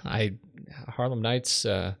Man. Harlem Nights,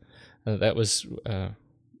 that was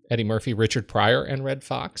Eddie Murphy, Richard Pryor, and Red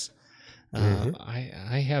Fox.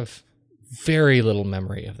 I have very little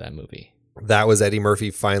memory of that movie. That was Eddie Murphy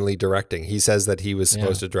finally directing. He says that he was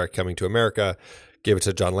supposed to direct Coming to America, gave it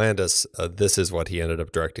to John Landis. This is what he ended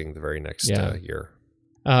up directing the very next year.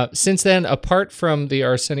 Since then, apart from the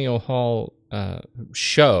Arsenio Hall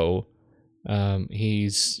show,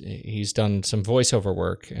 he's done some voiceover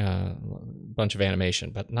work, a bunch of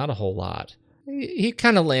animation, but not a whole lot. He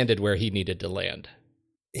kind of landed where he needed to land.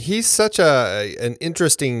 He's such an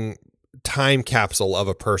interesting time capsule of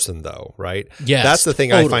a person, though, right? Yes, that's the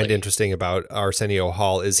thing totally. I find interesting about Arsenio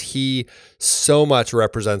Hall is he so much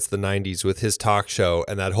represents the 90s with his talk show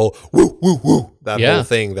and that whole woo, woo, woo, that whole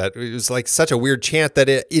thing that it was like such a weird chant that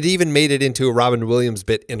it even made it into a Robin Williams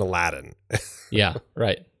bit in Aladdin. Yeah,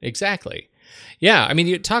 right. Exactly. Yeah, I mean,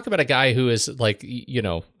 you talk about a guy who is like, you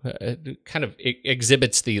know, kind of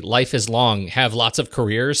exhibits the life is long, have lots of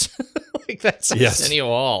careers. Like that's Arsenio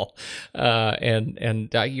Hall. And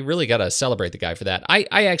you really got to celebrate the guy for that.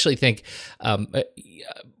 I actually think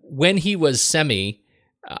when he was Semi,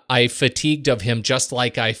 I fatigued of him just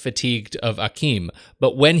like I fatigued of Akeem.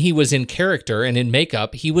 But when he was in character and in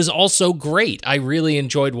makeup, he was also great. I really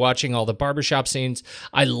enjoyed watching all the barbershop scenes.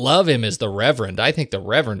 I love him as the Reverend. I think the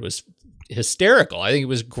Reverend was hysterical. I think it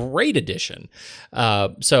was a great addition.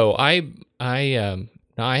 So I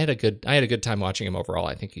No, I had a good time watching him overall.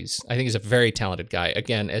 I think he's a very talented guy.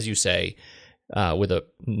 Again, as you say, with a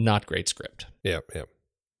not great script. Yeah.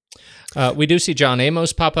 We do see John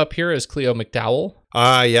Amos pop up here as Cleo McDowell.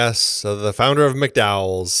 Ah, yes. So the founder of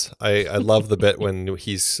McDowell's. I love the bit when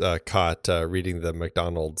he's caught reading the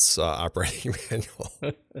McDonald's operating manual.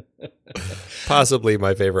 Possibly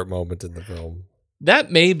my favorite moment in the film.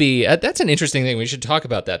 That may be, that's an interesting thing. We should talk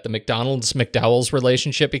about that, the McDonald's-McDowell's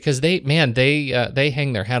relationship, because they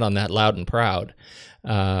hang their hat on that loud and proud.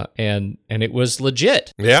 And it was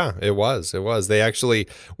legit. Yeah, it was. They actually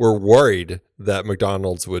were worried that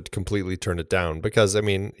McDonald's would completely turn it down because, I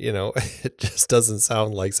mean, it just doesn't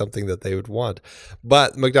sound like something that they would want.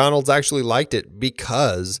 But McDonald's actually liked it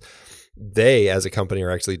because they, as a company,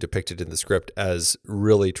 are actually depicted in the script as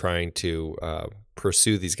really trying to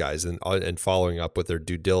pursue these guys and following up with their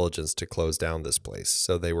due diligence to close down this place.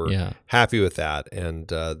 So they were happy with that, and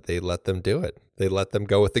they let them do it. They let them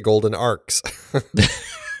go with the golden arcs.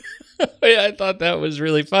 Yeah, I thought that was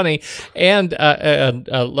really funny. And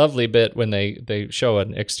a lovely bit when they show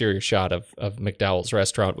an exterior shot of McDowell's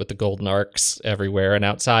restaurant with the golden arcs everywhere. And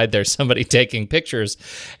outside there's somebody taking pictures.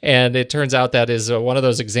 And it turns out that is one of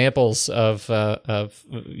those examples of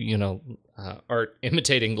art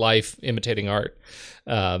imitating life, imitating art.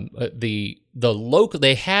 The local,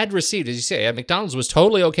 they had received, as you say, McDonald's was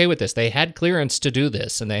totally okay with this. They had clearance to do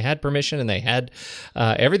this, and they had permission, and they had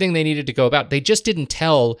everything they needed to go about. They just didn't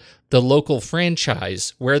tell the local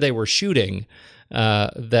franchise where they were shooting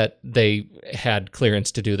that they had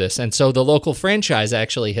clearance to do this. And so the local franchise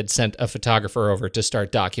actually had sent a photographer over to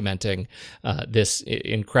start documenting this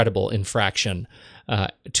incredible infraction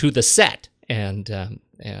to the set. And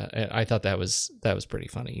I thought that was pretty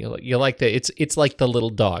funny. You like the it's like the little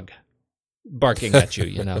dog barking at you,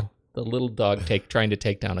 the little dog trying to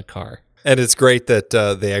take down a car. And it's great that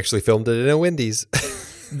they actually filmed it in a Wendy's.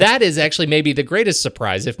 That is actually maybe the greatest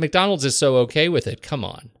surprise. If McDonald's is so okay with it, come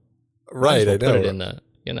on, right? I know. Put it in the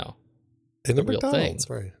in the real McDonald's,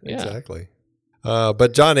 thing, right? Yeah. Exactly.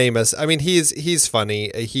 But John Amos, I mean, he's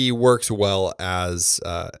funny. He works well as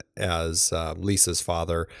Lisa's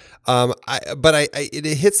father. It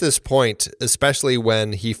hits this point, especially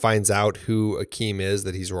when he finds out who Akeem is,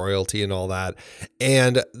 that he's royalty and all that.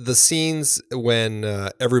 And the scenes when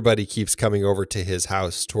everybody keeps coming over to his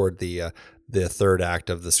house toward the third act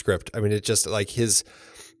of the script. I mean, it just like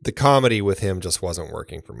the comedy with him just wasn't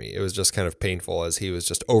working for me. It was just kind of painful as he was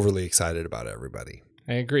just overly excited about everybody.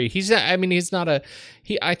 I agree.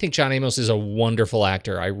 I think John Amos is a wonderful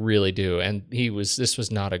actor. I really do. And this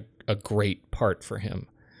was not a great part for him.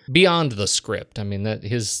 Beyond the script. I mean, that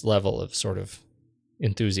his level of sort of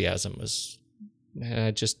enthusiasm was,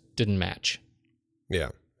 just didn't match. Yeah.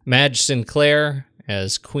 Madge Sinclair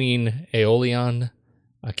as Queen Aeolian,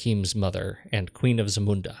 Akeem's mother, and Queen of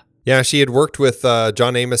Zamunda. Yeah, she had worked with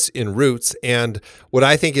John Amos in Roots, and what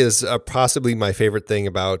I think is possibly my favorite thing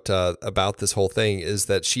about this whole thing is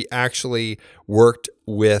that she actually worked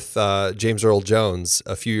with James Earl Jones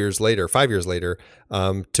 5 years later,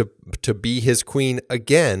 to be his queen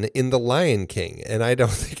again in The Lion King. And I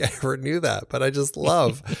don't think I ever knew that, but I just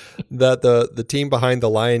love that the team behind The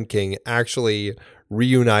Lion King actually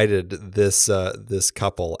reunited this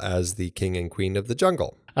couple as the king and queen of the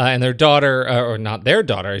jungle. And their daughter, or not their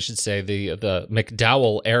daughter, I should say, the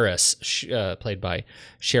McDowell heiress, played by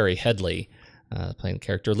Sherry Headley, playing the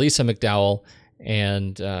character Lisa McDowell,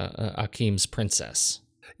 and Akeem's princess.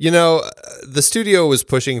 The studio was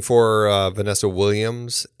pushing for Vanessa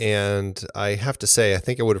Williams, and I have to say, I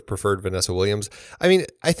think I would have preferred Vanessa Williams. I mean,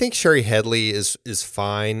 I think Sherry Headley is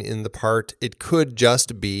fine in the part. It could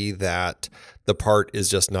just be that the part is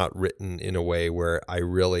just not written in a way where I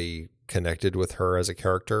really connected with her as a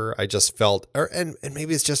character. I just felt, and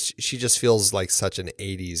maybe it's just, she just feels like such an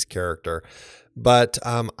 80s character, but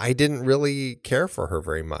I didn't really care for her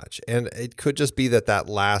very much. And it could just be that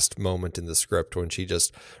last moment in the script when she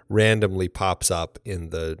just randomly pops up in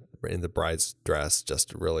the bride's dress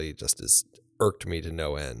just is irked me to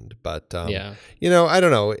no end. But I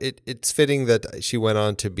don't know. It's fitting that she went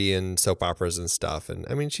on to be in soap operas and stuff. And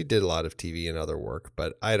I mean, she did a lot of TV and other work,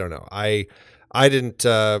 but I don't know. I didn't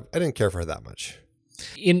care for her that much.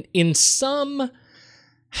 In some,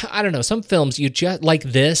 I don't know, some films you just like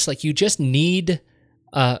this, like you just need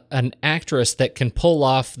an actress that can pull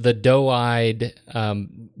off the doe-eyed,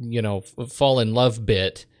 fall in love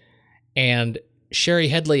bit. And Sherry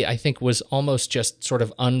Headley, I think, was almost just sort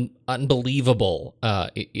of unbelievable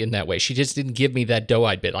in that way. She just didn't give me that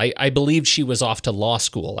doe-eyed bit. I believe she was off to law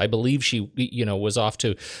school. I believe she, was off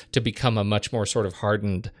to become a much more sort of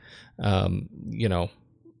hardened,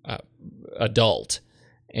 adult.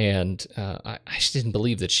 And I just didn't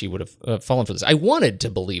believe that she would have fallen for this. I wanted to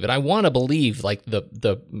believe it. I want to believe like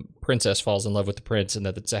the princess falls in love with the prince and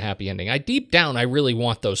that it's a happy ending. Deep down, I really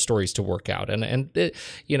want those stories to work out. And it,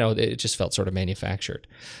 it just felt sort of manufactured.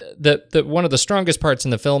 The one of the strongest parts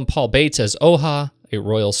in the film, Paul Bates as Oha, a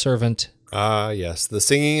royal servant. Yes, the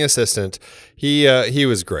singing assistant. He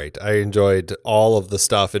was great. I enjoyed all of the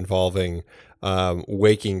stuff involving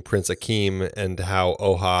waking Prince Akeem and how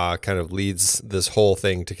Oha kind of leads this whole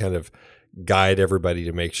thing to kind of guide everybody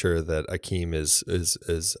to make sure that Akeem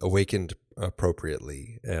is awakened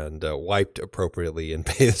appropriately and wiped appropriately and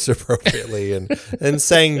bathed appropriately and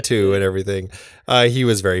sang to and everything. He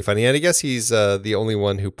was very funny, and I guess he's the only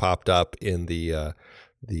one who popped up in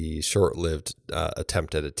the short-lived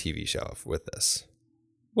attempt at a TV show with this.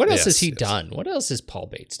 What else has he done? What else has Paul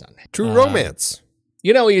Bates done? True Romance.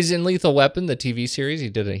 He's in Lethal Weapon, the TV series.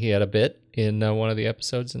 He had a bit in one of the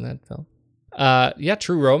episodes in that film.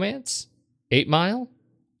 True Romance, 8 Mile.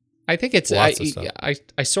 I think it's.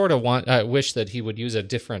 I sort of wish that he would use a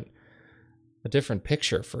different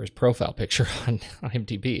picture for his profile picture on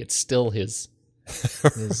IMDb. It's still his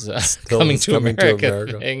coming to America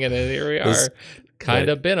thing, and here we are. Kind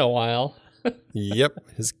of been a while.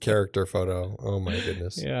 Yep, his character photo. Oh my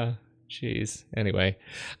goodness. Yeah. Jeez. Anyway,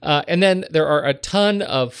 and then there are a ton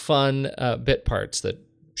of fun bit parts that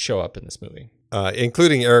show up in this movie,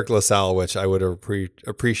 including Eric LaSalle, which I would have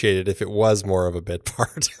appreciated if it was more of a bit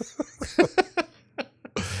part.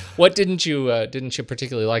 What didn't you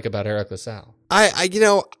particularly like about Eric LaSalle? I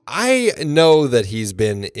know that he's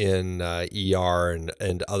been in ER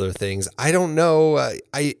and other things. I don't know.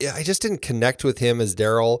 I just didn't connect with him as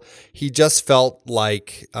Daryl. He just felt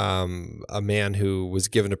like a man who was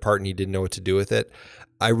given a part and he didn't know what to do with it.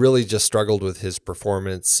 I really just struggled with his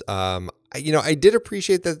performance. I did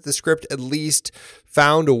appreciate that the script at least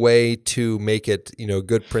found a way to make it,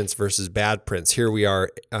 good Prince versus bad Prince. Here we are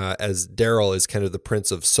as Daryl is kind of the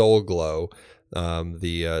Prince of Soul Glow,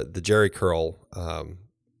 the Jerry Curl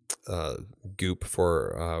goop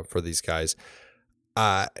for these guys.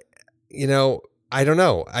 I don't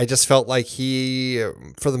know. I just felt like he,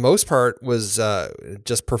 for the most part, was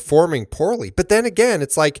just performing poorly. But then again,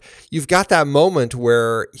 it's like you've got that moment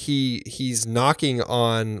where he's knocking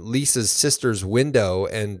on Lisa's sister's window,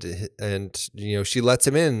 and she lets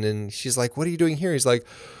him in, and she's like, "What are you doing here?" He's like,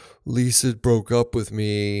 "Lisa broke up with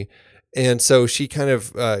me." And so she kind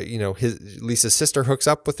of, Lisa's sister hooks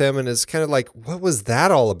up with him and is kind of like, what was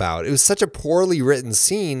that all about? It was such a poorly written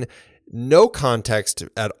scene. No context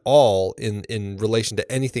at all in relation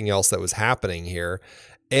to anything else that was happening here.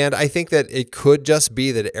 And I think that it could just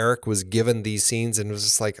be that Eric was given these scenes and was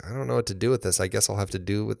just like, I don't know what to do with this. I guess I'll have to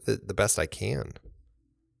do with it the best I can.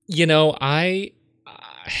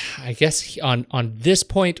 I guess on this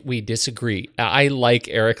point we disagree. I like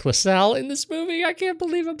Eric LaSalle in this movie. I can't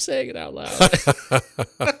believe I'm saying it out loud.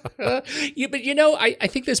 But I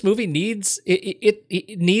think this movie needs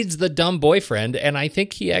it needs the dumb boyfriend, and I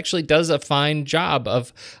think he actually does a fine job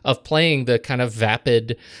of playing the kind of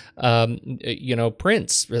vapid,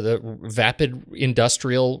 prince, or the vapid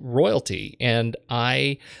industrial royalty. And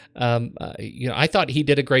I thought he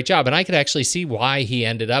did a great job, and I could actually see why he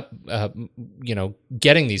ended up,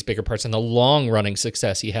 getting these bigger parts and the long-running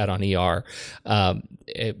success he had on ER,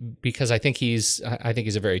 because I think he's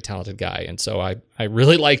a very talented guy, and so I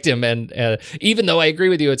really liked him. And even though I agree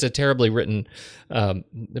with you, it's a terribly written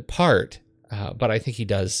part, but I think he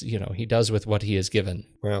does with what he is given.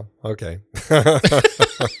 Well, okay.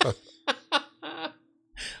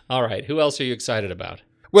 All right, who else are you excited about?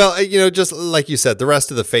 Well, just like you said, the rest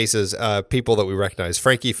of the faces, people that we recognize.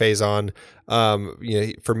 Frankie Faison,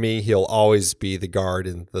 for me, he'll always be the guard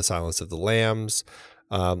in The Silence of the Lambs.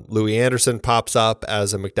 Louis Anderson pops up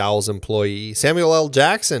as a McDowell's employee. Samuel L.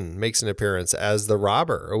 Jackson makes an appearance as the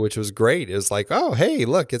robber, which was great. It was like, oh, hey,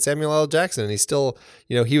 look, it's Samuel L. Jackson. And he's still,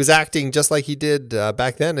 he was acting just like he did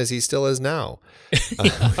back then as he still is now.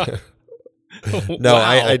 No,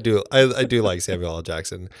 wow. I do like Samuel L.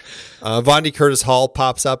 Jackson. Vondie Curtis Hall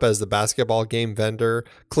pops up as the basketball game vendor.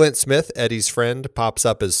 Clint Smith, Eddie's friend, pops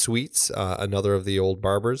up as Sweets, another of the old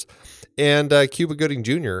barbers. And Cuba Gooding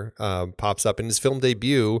Jr. Pops up in his film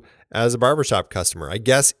debut as a barbershop customer. I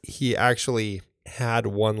guess he actually had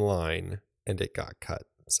one line and it got cut.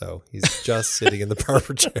 So he's just sitting in the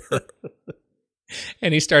barber chair.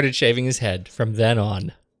 And he started shaving his head from then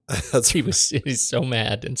on. He's so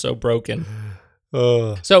mad and so broken.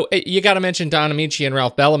 So you got to mention Don Amici and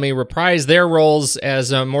Ralph Bellamy reprise their roles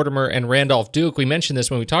as Mortimer and Randolph Duke. We mentioned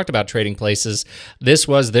this when we talked about Trading Places. This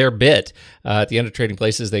was their bit. At the end of Trading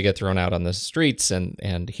Places, they get thrown out on the streets,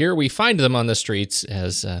 and here we find them on the streets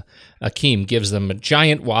as Akeem gives them a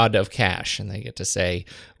giant wad of cash, and they get to say,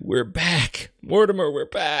 "We're back, Mortimer, we're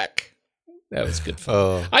back." That was good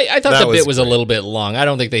fun. I thought the bit was a little bit long. I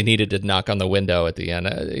don't think they needed to knock on the window at the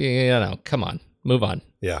end. Come on, move on.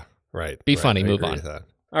 Yeah. Right. Be funny. Move on.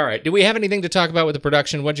 All right. Do we have anything to talk about with the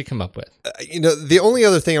production? What'd you come up with? The only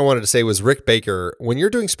other thing I wanted to say was Rick Baker, when you're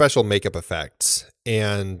doing special makeup effects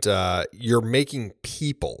and you're making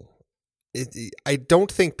people, I don't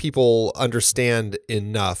think people understand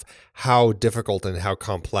enough how difficult and how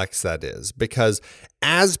complex that is, because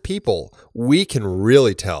as people, we can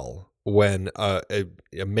really tell when a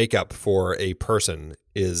makeup for a person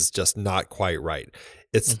is just not quite right.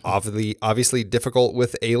 It's obviously difficult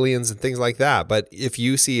with aliens and things like that. But if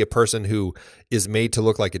you see a person who is made to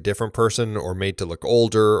look like a different person or made to look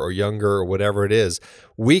older or younger or whatever it is,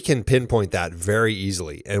 we can pinpoint that very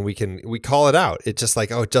easily and we call it out. It's just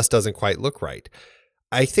like, it just doesn't quite look right.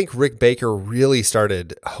 I think Rick Baker really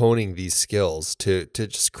started honing these skills to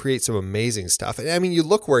just create some amazing stuff. And I mean, you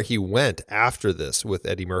look where he went after this with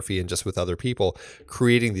Eddie Murphy and just with other people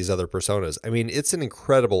creating these other personas. I mean, it's an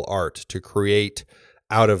incredible art to create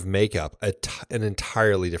out of makeup an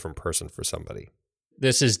entirely different person for somebody.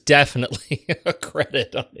 This is definitely a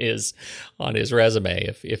credit on his resume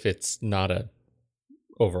if it's not a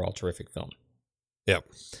overall terrific film. Yep.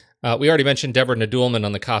 We already mentioned Deborah Nadoolman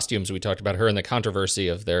on the costumes. We talked about her and the controversy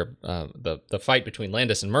of their the fight between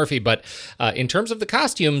Landis and Murphy. But in terms of the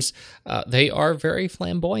costumes, they are very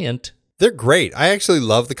flamboyant. They're great. I actually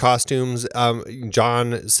love the costumes.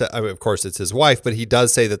 John, of course, it's his wife, but he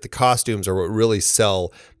does say that the costumes are what really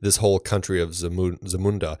sell this whole country of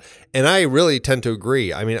Zamunda. And I really tend to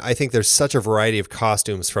agree. I mean, I think there's such a variety of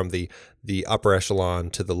costumes from the upper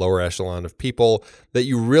echelon to the lower echelon of people that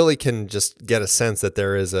you really can just get a sense that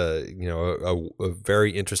there is a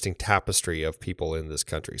very interesting tapestry of people in this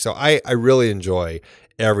country. So I really enjoy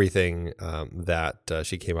everything that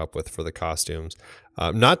she came up with for the costumes.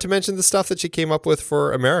 Not to mention the stuff that she came up with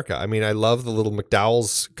for America. I mean, I love the little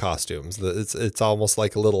McDowell's costumes. It's almost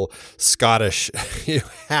like a little Scottish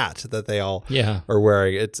hat that they all are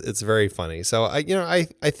wearing. It's very funny. So I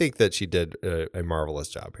think that she did a marvelous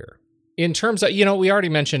job here. In terms of, I already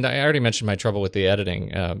mentioned my trouble with the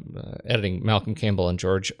editing Malcolm Campbell and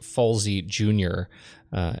George Folsey Jr.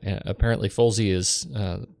 Apparently Folsey is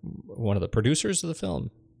one of the producers of the film.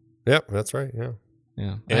 Yep, that's right.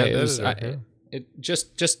 Yeah. It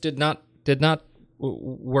just did not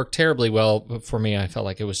work terribly well for me. I felt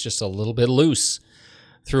like it was just a little bit loose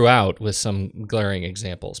throughout, with some glaring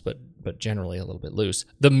examples, but generally a little bit loose.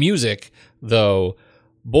 The music, though,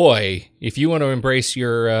 boy, if you want to embrace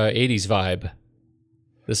your 80s vibe,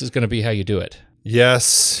 this is going to be how you do it.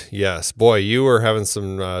 Yes. Boy, you were having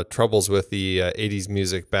some troubles with the 80s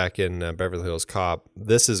music back in Beverly Hills Cop.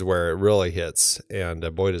 This is where it really hits,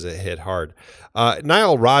 and boy, does it hit hard.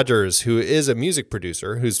 Nile Rodgers, who is a music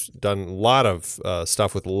producer, who's done a lot of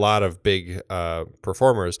stuff with a lot of big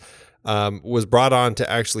performers, was brought on to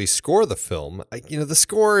actually score the film. The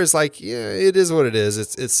score is like, it is what it is.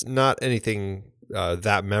 It's not anything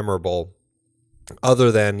that memorable,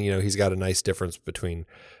 other than, he's got a nice difference between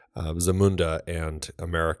Zamunda and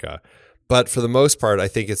America. But for the most part, I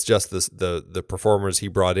think it's just the performers he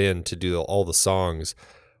brought in to do all the songs.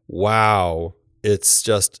 Wow, it's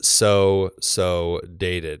just so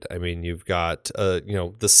dated. I mean, you've got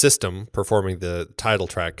the System performing the title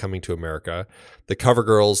track, Coming to America, the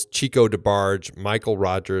Covergirls, Chico DeBarge, Michael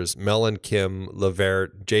Rogers, Mel and Kim,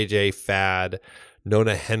 Levert, JJ Fad,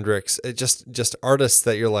 Nona Hendrix. Just artists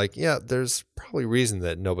that you're like, yeah, there's probably reason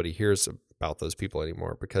that nobody hears about those people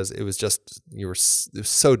anymore, because it was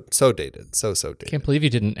so dated, so dated. Can't believe you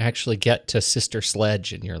didn't actually get to Sister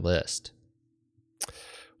Sledge in your list.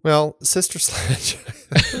 Well, Sister Sledge,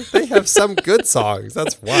 they have some good songs.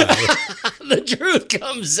 That's why. The truth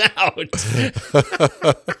comes out.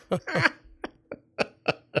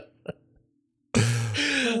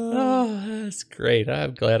 Oh, that's great.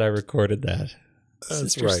 I'm glad I recorded that. That's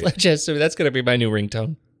Sister right. Sledge, so that's going to be my new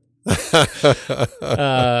ringtone. I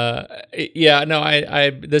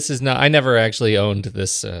never actually owned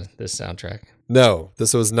this soundtrack. No,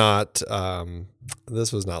 this was not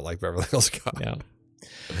like Beverly Hills Cop. No.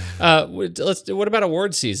 What about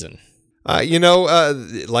award season?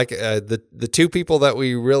 The two people that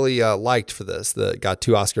we really liked for this that got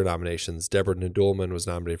 2 Oscar nominations. Deborah Nadoolman was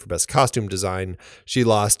nominated for Best Costume Design. She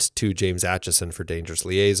lost to James Acheson for Dangerous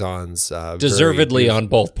Liaisons. Deservedly on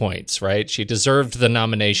both points, right? She deserved the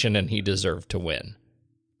nomination and he deserved to win.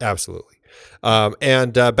 Absolutely.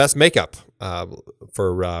 And Best Makeup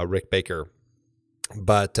for Rick Baker.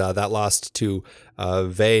 But that lost to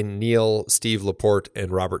Vay Neal, Steve Laporte, and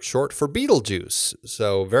Robert Short for Beetlejuice.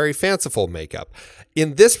 So very fanciful makeup.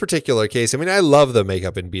 In this particular case, I mean, I love the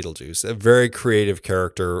makeup in Beetlejuice. A very creative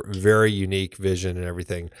character, very unique vision and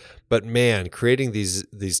everything. But man, creating these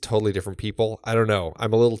totally different people, I don't know.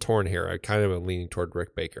 I'm a little torn here. I kind of am leaning toward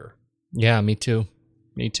Rick Baker. Yeah, me too.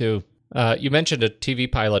 You mentioned a TV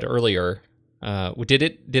pilot earlier. Did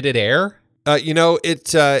it air?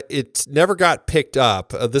 It never got picked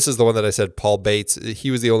up. This is the one that I said, Paul Bates. He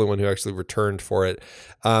was the only one who actually returned for it.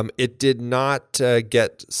 It did not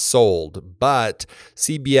get sold, but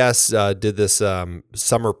CBS did this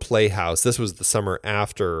summer playhouse. This was the summer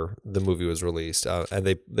after the movie was released,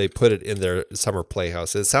 and they put it in their summer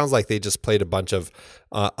playhouse. It sounds like they just played a bunch of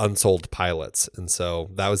unsold pilots, and so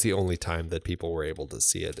that was the only time that people were able to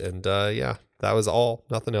see it. And that was all.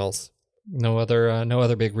 Nothing else. No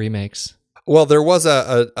other big remakes. Well, there was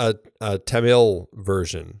a Tamil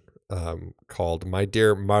version called My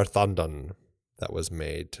Dear Marthandan that was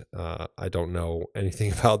made. I don't know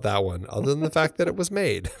anything about that one other than the fact that it was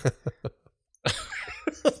made.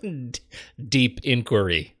 Deep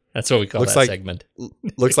inquiry. That's what we call segment.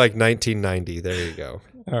 Looks like 1990. There you go.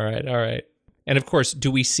 All right. And of course, do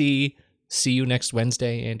we see You Next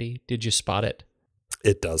Wednesday, Andy? Did you spot it?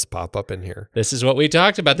 It does pop up in here. This is what we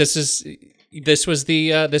talked about. This is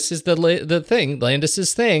the thing,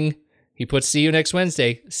 Landis's thing. He puts See You Next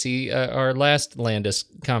Wednesday. See our last Landis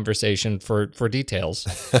conversation for details.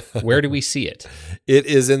 Where do we see it? It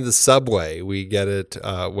is in the subway. We get it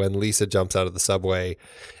when Lisa jumps out of the subway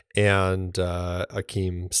and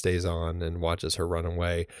Akeem stays on and watches her run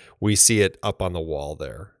away. We see it up on the wall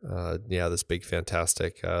there. This big,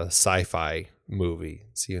 fantastic sci-fi movie.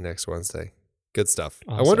 See You Next Wednesday. Good stuff.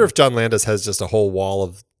 Awesome. I wonder if John Landis has just a whole wall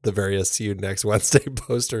of the various See You Next Wednesday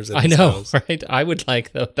posters. I know, house. Right? I would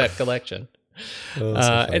like that collection.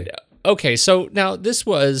 Okay, so now this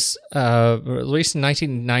was released in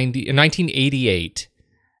 1988,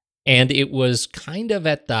 and it was kind of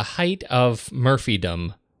at the height of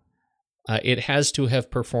Murphydom. It has to have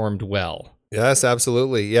performed well. Yes,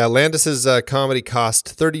 absolutely. Yeah, Landis's comedy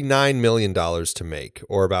cost $39 million to make,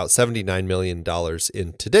 or about $79 million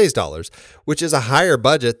in today's dollars, which is a higher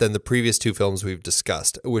budget than the previous 2 films we've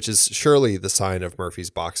discussed, which is surely the sign of Murphy's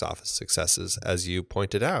box office successes, as you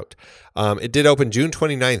pointed out. It did open June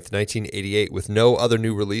 29th, 1988, with no other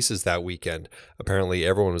new releases that weekend. Apparently,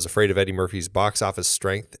 everyone was afraid of Eddie Murphy's box office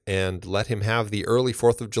strength and let him have the early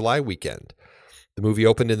 4th of July weekend. The movie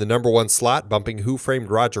opened in the number 1 slot, bumping Who Framed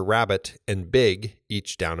Roger Rabbit and Big,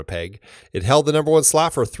 each down a peg. It held the number 1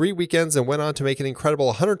 slot for 3 weekends and went on to make an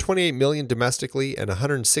incredible $128 million domestically and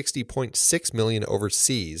 $160.6 million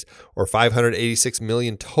overseas, or $586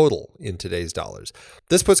 million total in today's dollars.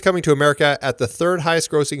 This puts Coming to America at the 3rd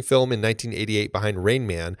highest grossing film in 1988 behind Rain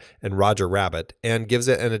Man and Roger Rabbit, and gives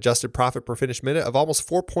it an adjusted profit per finished minute of almost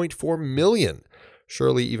 $4.4 million.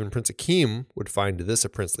 Surely even Prince Akeem would find this a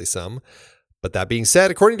princely sum. But that being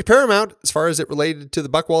said, according to Paramount, as far as it related to the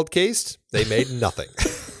Buchwald case, they made nothing.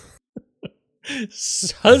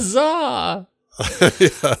 Huzzah!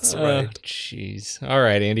 That's right. Jeez. All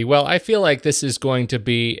right, Andy. Well, I feel like this is going to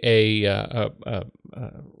be a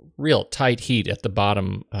real tight heat at the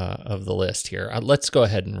bottom of the list here. Let's go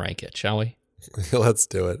ahead and rank it, shall we? Let's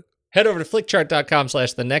do it. Head over to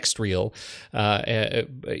flickchart.com/thenextreel.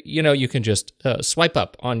 You can just swipe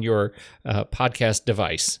up on your podcast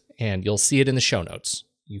device, and you'll see it in the show notes.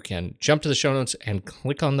 You can jump to the show notes and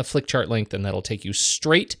click on the Flickchart link, and that'll take you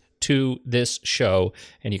straight to this show,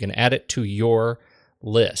 and you can add it to your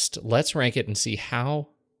list. Let's rank it and see how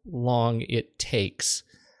long it takes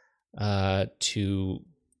to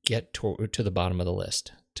get to the bottom of the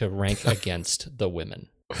list, to rank against the women.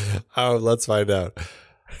 Oh, let's find out.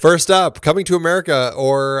 First up, Coming to America,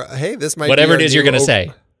 or hey, this might whatever be it is you're going to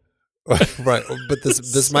say. Right, but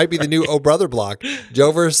this might be the new Oh Brother block,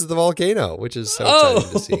 Joe versus the Volcano, which is so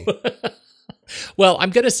exciting to see. Well, I'm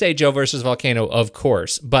going to say Joe versus Volcano, of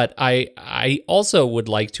course, but I also would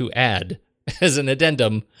like to add, as an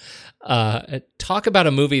addendum, talk about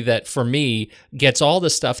a movie that, for me, gets all the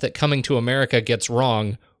stuff that Coming to America gets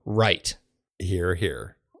wrong right.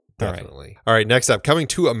 Here. Definitely. All right, next up, Coming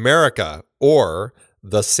to America, or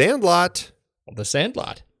The Sandlot. The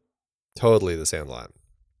Sandlot. Totally The Sandlot.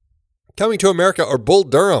 Coming to America, or Bull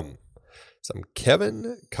Durham. Some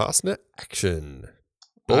Kevin Costner action.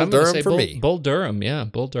 Bull I'm gonna Durham say for me. Bull Durham, yeah,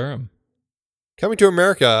 Bull Durham. Coming to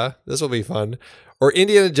America, this will be fun. Or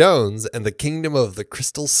Indiana Jones and the Kingdom of the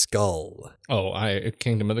Crystal Skull. Oh,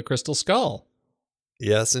 Kingdom of the Crystal Skull.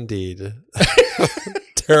 Yes, indeed.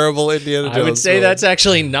 Terrible Indiana Jones. I would say film. that's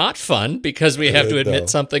actually not fun because we have to admit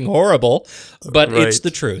something horrible, but Right. it's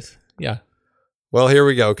the truth. Yeah. Well, here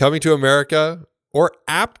we go. Coming to America or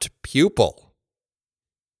Apt Pupil.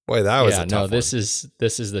 Boy, that was a tough one. this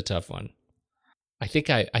is the tough one. I think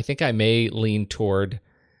I may lean toward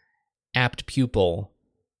Apt Pupil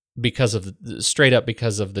because of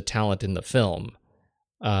the talent in the film.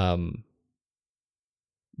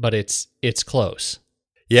 But it's close.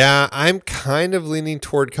 Yeah, I'm kind of leaning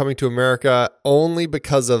toward Coming to America only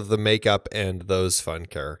because of the makeup and those fun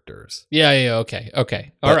characters. Yeah, okay.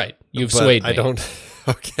 All right. You've swayed me. I don't.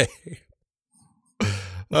 Okay.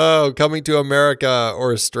 Oh, Coming to America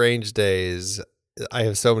or Strange Days. I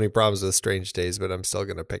have so many problems with Strange Days, but I'm still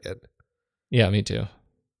going to pick it. Yeah, me too.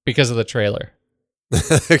 Because of the trailer.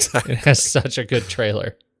 Exactly. It has such a good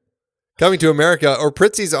trailer. Coming to America or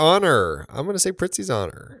Pritzi's Honor. I'm going to say Pritzi's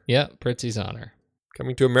Honor. Yeah, Pritzi's Honor.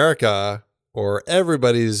 Coming to America or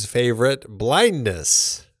everybody's favorite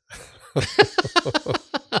Blindness.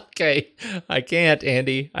 Okay, I can't,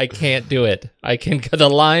 Andy. I can't do it. The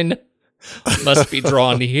line must be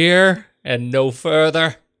drawn here and no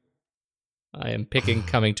further. I am picking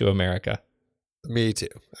Coming to America. Me too,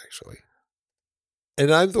 actually.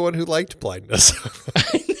 And I'm the one who liked Blindness.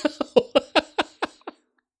 I know.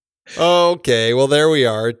 Okay, well, there we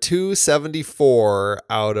are. 274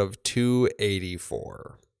 out of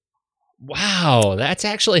 284. Wow, that's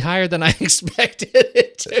actually higher than I expected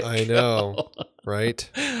it to I know, right?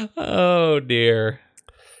 Oh, dear.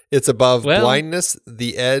 It's above Well- Blindness,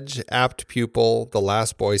 The Edge, Apt Pupil, The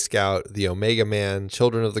Last Boy Scout, The Omega Man,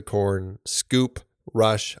 Children of the Corn, Scoop,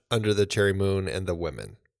 Rush, Under the Cherry Moon, and The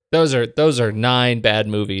Women. Those are 9 bad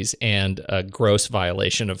movies and a gross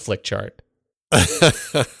violation of Flickchart. I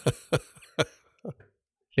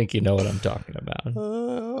think you know what I'm talking about.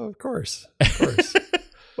 Of course.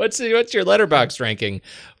 What's your letterbox ranking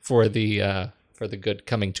for the good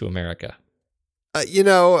Coming to America?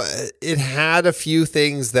 It had a few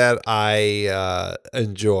things that I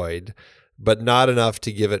enjoyed, but not enough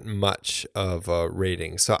to give it much of a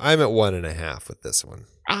rating. So I'm at 1.5 with this one.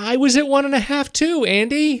 I was at 1.5 too,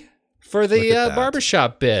 Andy, for Look the at that.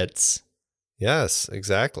 barbershop bits. Yes,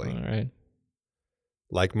 exactly. All right.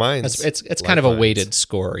 Like mine. It's like kind of a mine's. weighted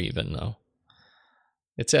score, even though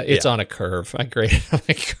it's Yeah. on a curve. I grade it on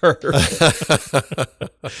a curve.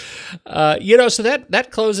 So that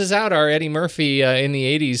closes out our Eddie Murphy in the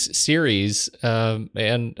 '80s series,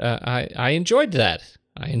 and I enjoyed that.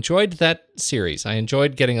 I enjoyed that series. I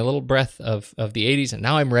enjoyed getting a little breath of the '80s, and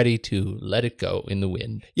now I'm ready to let it go in the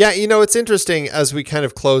wind. Yeah, it's interesting as we kind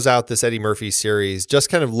of close out this Eddie Murphy series, just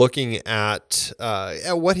kind of looking at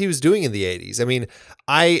what he was doing in the 80s. I mean,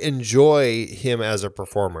 I enjoy him as a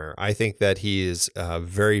performer. I think that he is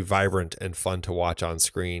very vibrant and fun to watch on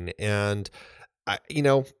screen. And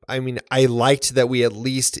I liked that we at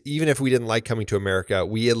least, even if we didn't like Coming to America,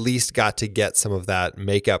 we at least got to get some of that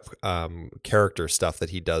makeup character stuff that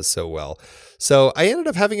he does so well. So I ended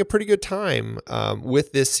up having a pretty good time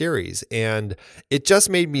with this series. And it just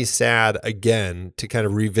made me sad again to kind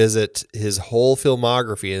of revisit his whole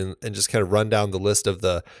filmography and just kind of run down the list of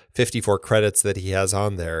the 54 credits that he has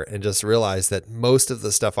on there and just realize that most of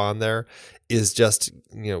the stuff on there is just,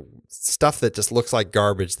 stuff that just looks like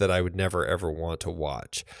garbage that I would never, ever want to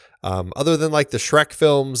watch. Other than like the Shrek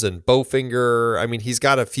films and Bowfinger, I mean, he's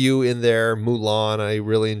got a few in there. Mulan, I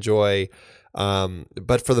really enjoy.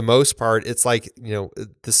 But for the most part, it's like,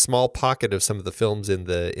 the small pocket of some of the films in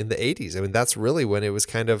the 80s. I mean, that's really when it was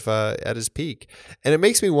kind of at his peak. And it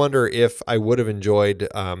makes me wonder if I would have enjoyed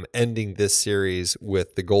ending this series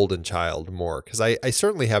with The Golden Child more, because I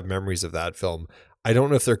certainly have memories of that film. I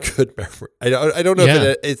don't know if they're good memories. I don't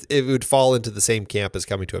know if it would fall into the same camp as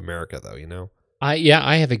Coming to America, though,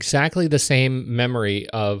 I have exactly the same memory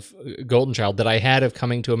of Golden Child that I had of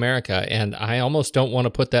Coming to America, and I almost don't want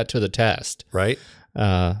to put that to the test. Right?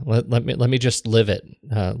 Let me just live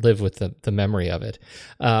with the memory of it.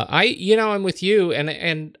 I'm with you,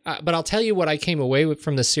 but I'll tell you what I came away with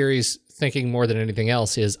from the series thinking more than anything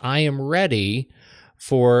else is I am ready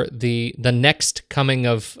for the next coming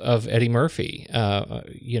of Eddie Murphy.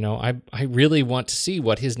 I really want to see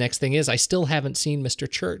what his next thing is. I still haven't seen Mr.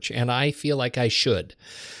 Church, and I feel like I should.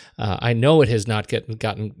 I know it has not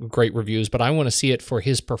gotten great reviews, but I want to see it for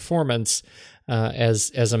his performance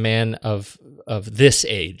as a man of this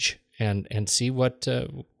age, and see what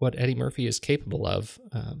Eddie Murphy is capable of.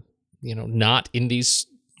 not in these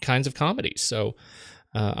kinds of comedies. So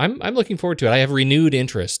I'm looking forward to it. I have renewed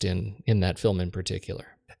interest in that film in particular.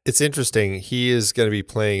 It's interesting. He is going to be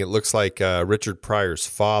playing, it looks like Richard Pryor's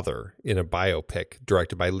father in a biopic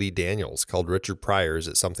directed by Lee Daniels called Richard Pryor. Is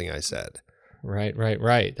It Something I Said?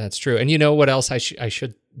 Right. That's true. And you know what else I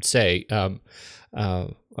should say?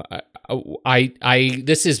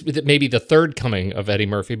 This is maybe the third coming of Eddie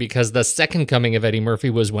Murphy, because the second coming of Eddie Murphy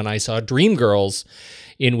was when I saw Dreamgirls,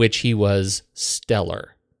 in which he was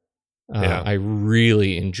stellar. I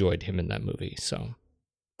really enjoyed him in that movie. So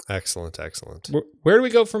excellent. Where do we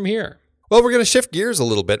go from here? Well, we're going to shift gears a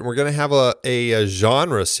little bit, and we're going to have a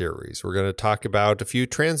genre series. We're going to talk about a few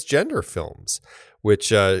transgender films,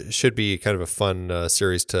 which should be kind of a fun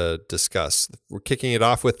series to discuss. We're kicking it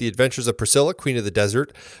off with The Adventures of Priscilla, Queen of the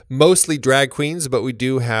Desert. Mostly drag queens, but we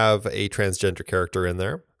do have a transgender character in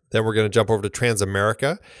there. Then we're going to jump over to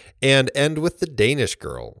Transamerica and end with The Danish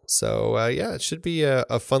Girl. So, it should be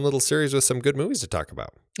a fun little series with some good movies to talk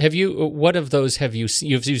about. What of those have you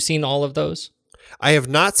seen? Have you seen all of those? I have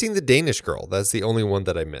not seen The Danish Girl. That's the only one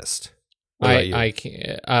that I missed. What about you?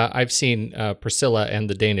 I've seen Priscilla and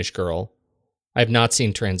The Danish Girl. I've not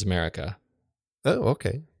seen Transamerica. Oh,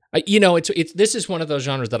 okay. This is one of those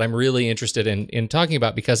genres that I'm really interested in talking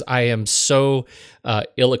about, because I am so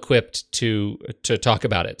ill-equipped to talk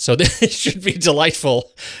about it. So this should be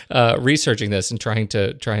delightful researching this and trying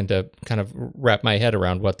to kind of wrap my head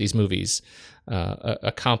around what these movies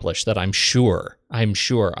accomplish that I'm sure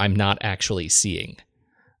I'm not actually seeing.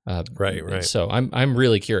 Right. So I'm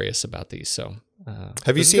really curious about these. So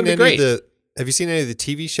have you seen any of the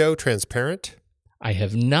TV show Transparent? I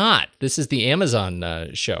have not. This is the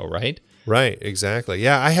Amazon show, right? Right, exactly.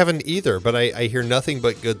 Yeah, I haven't either, but I hear nothing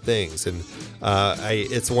but good things, and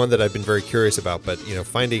it's one that I've been very curious about. But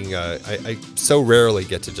finding I so rarely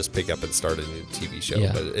get to just pick up and start a new TV show,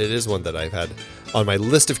 but it is one that I've had on my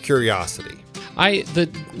list of curiosity.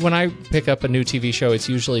 When I pick up a new TV show, it's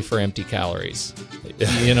usually for empty calories.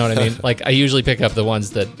 You know what I mean? Like, I usually pick up the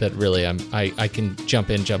ones that really I can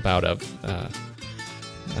jump in, jump out of.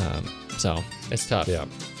 So it's tough. Yeah.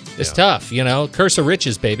 It's tough, Curse of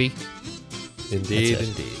riches, baby. Indeed.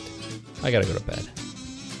 I gotta go to bed.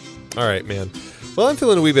 All right, man. Well, I'm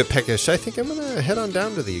feeling a wee bit peckish. I think I'm gonna head on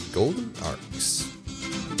down to the Golden Arcs.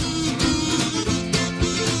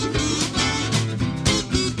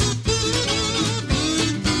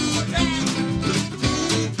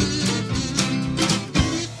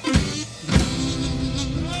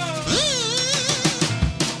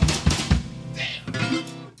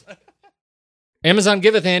 Amazon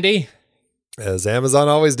giveth, Andy. As Amazon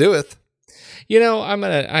always doeth.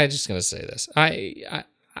 I'm just gonna say this.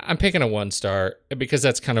 I'm picking a 1 star because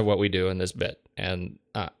that's kind of what we do in this bit, and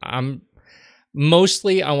I'm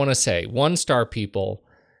mostly, I want to say, 1 star people.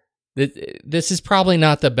 This is probably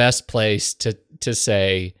not the best place to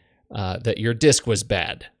say that your disc was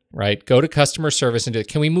bad, right? Go to customer service and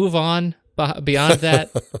can we move on beyond that?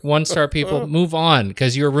 1 star people, move on,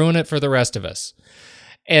 because you're ruining it for the rest of us.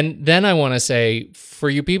 And then I want to say, for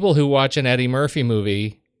you people who watch an Eddie Murphy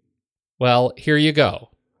movie, well, here you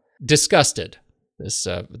go. Disgusted.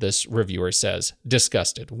 This reviewer says,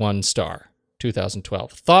 disgusted, 1 star,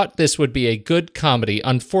 2012. Thought this would be a good comedy.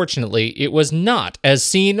 Unfortunately, it was not. As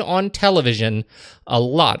seen on television, a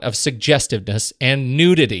lot of suggestiveness and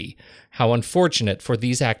nudity. How unfortunate for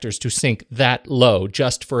these actors to sink that low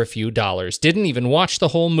just for a few dollars. Didn't even watch the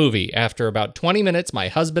whole movie. After about 20 minutes, my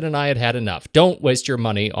husband and I had had enough. Don't waste your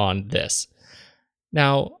money on this.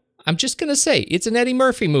 Now, I'm just going to say, it's an Eddie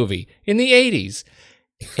Murphy movie in the 80s.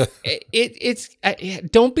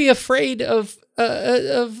 Don't be afraid of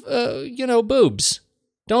boobs.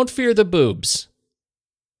 Don't fear the boobs.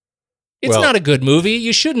 It's not a good movie.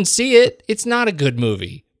 You shouldn't see it. It's not a good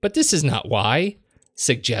movie. But this is not why.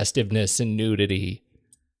 Suggestiveness and nudity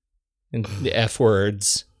and the F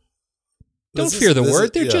words. Don't fear the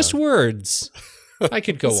word. They're just words. I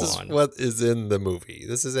could go on. What is in the movie?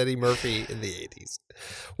 This is Eddie Murphy in the 80s.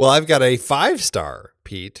 Well, I've got a 5 star,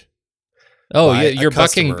 Pete. Oh, you're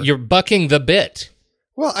bucking the bit.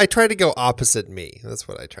 Well, I try to go opposite me. That's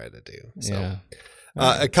what I try to do. So. Yeah.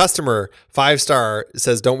 A customer, 5 star,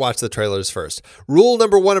 says don't watch the trailers first. Rule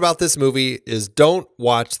number 1 about this movie is don't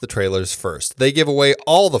watch the trailers first. They give away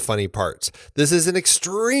all the funny parts. This is an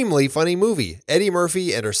extremely funny movie. Eddie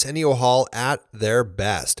Murphy and Arsenio Hall at their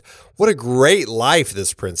best. What a great life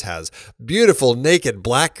this prince has. Beautiful, naked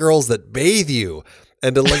black girls that bathe you.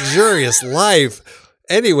 And a luxurious life.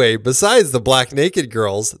 Anyway, besides the black naked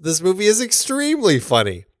girls, this movie is extremely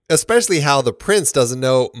funny. especially how the prince doesn't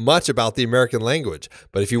know much about the American language.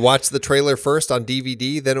 But if you watch the trailer first on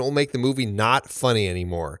DVD, then it will make the movie not funny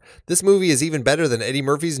anymore. This movie is even better than Eddie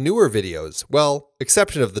Murphy's newer videos. Well,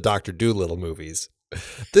 exception of the Dr. Dolittle movies.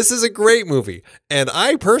 This is a great movie, and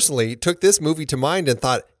I personally took this movie to mind and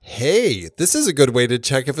thought, hey, this is a good way to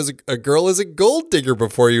check if a girl is a gold digger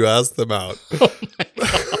before you ask them out. Oh my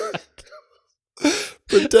God.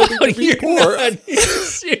 Pretending to be poor.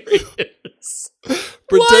 Serious.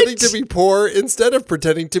 Pretending to be poor instead of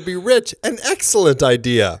pretending to be rich. An excellent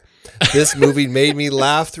idea. This movie made me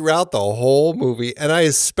laugh throughout the whole movie, and I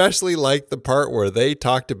especially liked the part where they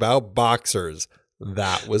talked about boxers.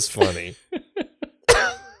 That was funny.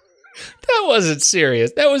 That wasn't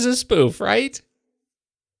serious. That was a spoof, right?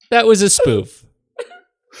 That was a spoof.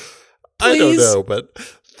 I don't know, but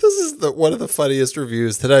this is one of the funniest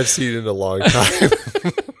reviews that I've seen in a long time.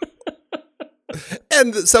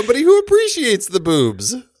 And somebody who appreciates the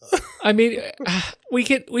boobs. I mean,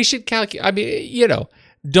 we should calculate. I mean,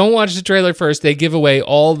 don't watch the trailer first. They give away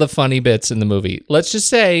all the funny bits in the movie. Let's just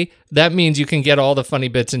say that means you can get all the funny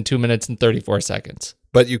bits in 2 minutes and 34 seconds.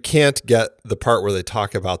 But you can't get the part where they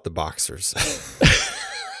talk about the boxers.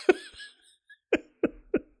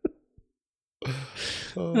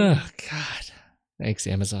 Oh, God. Thanks,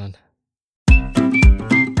 Amazon.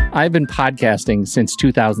 I've been podcasting since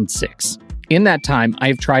 2006. In that time,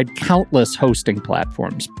 I've tried countless hosting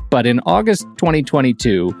platforms. But in August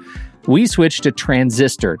 2022, we switched to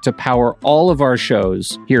Transistor to power all of our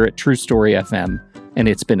shows here at True Story FM. And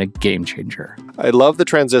it's been a game changer. I love that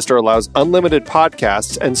Transistor allows unlimited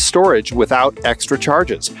podcasts and storage without extra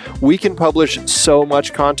charges. We can publish so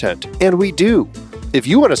much content, and we do. If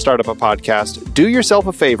you want to start up a podcast, do yourself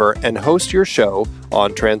a favor and host your show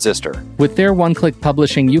on Transistor. With their one-click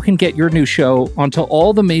publishing, you can get your new show onto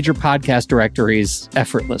all the major podcast directories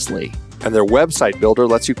effortlessly. And their website builder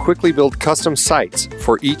lets you quickly build custom sites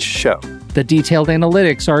for each show. The detailed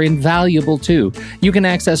analytics are invaluable too. You can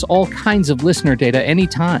access all kinds of listener data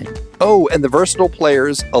anytime. Oh, and the versatile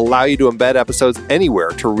players allow you to embed episodes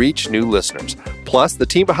anywhere to reach new listeners. Plus, the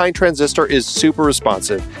team behind Transistor is super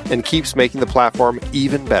responsive and keeps making the platform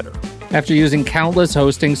even better. After using countless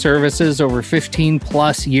hosting services over 15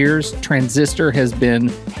 plus years, Transistor has been,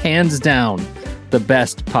 hands down, the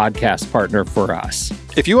best podcast partner for us.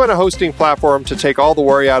 If you want a hosting platform to take all the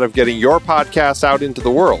worry out of getting your podcast out into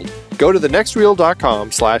the world, go to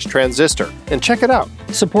thenextreel.com/transistor and check it out.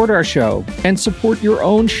 Support our show and support your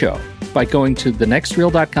own show by going to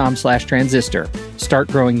thenextreel.com/transistor. Start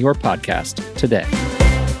growing your podcast today.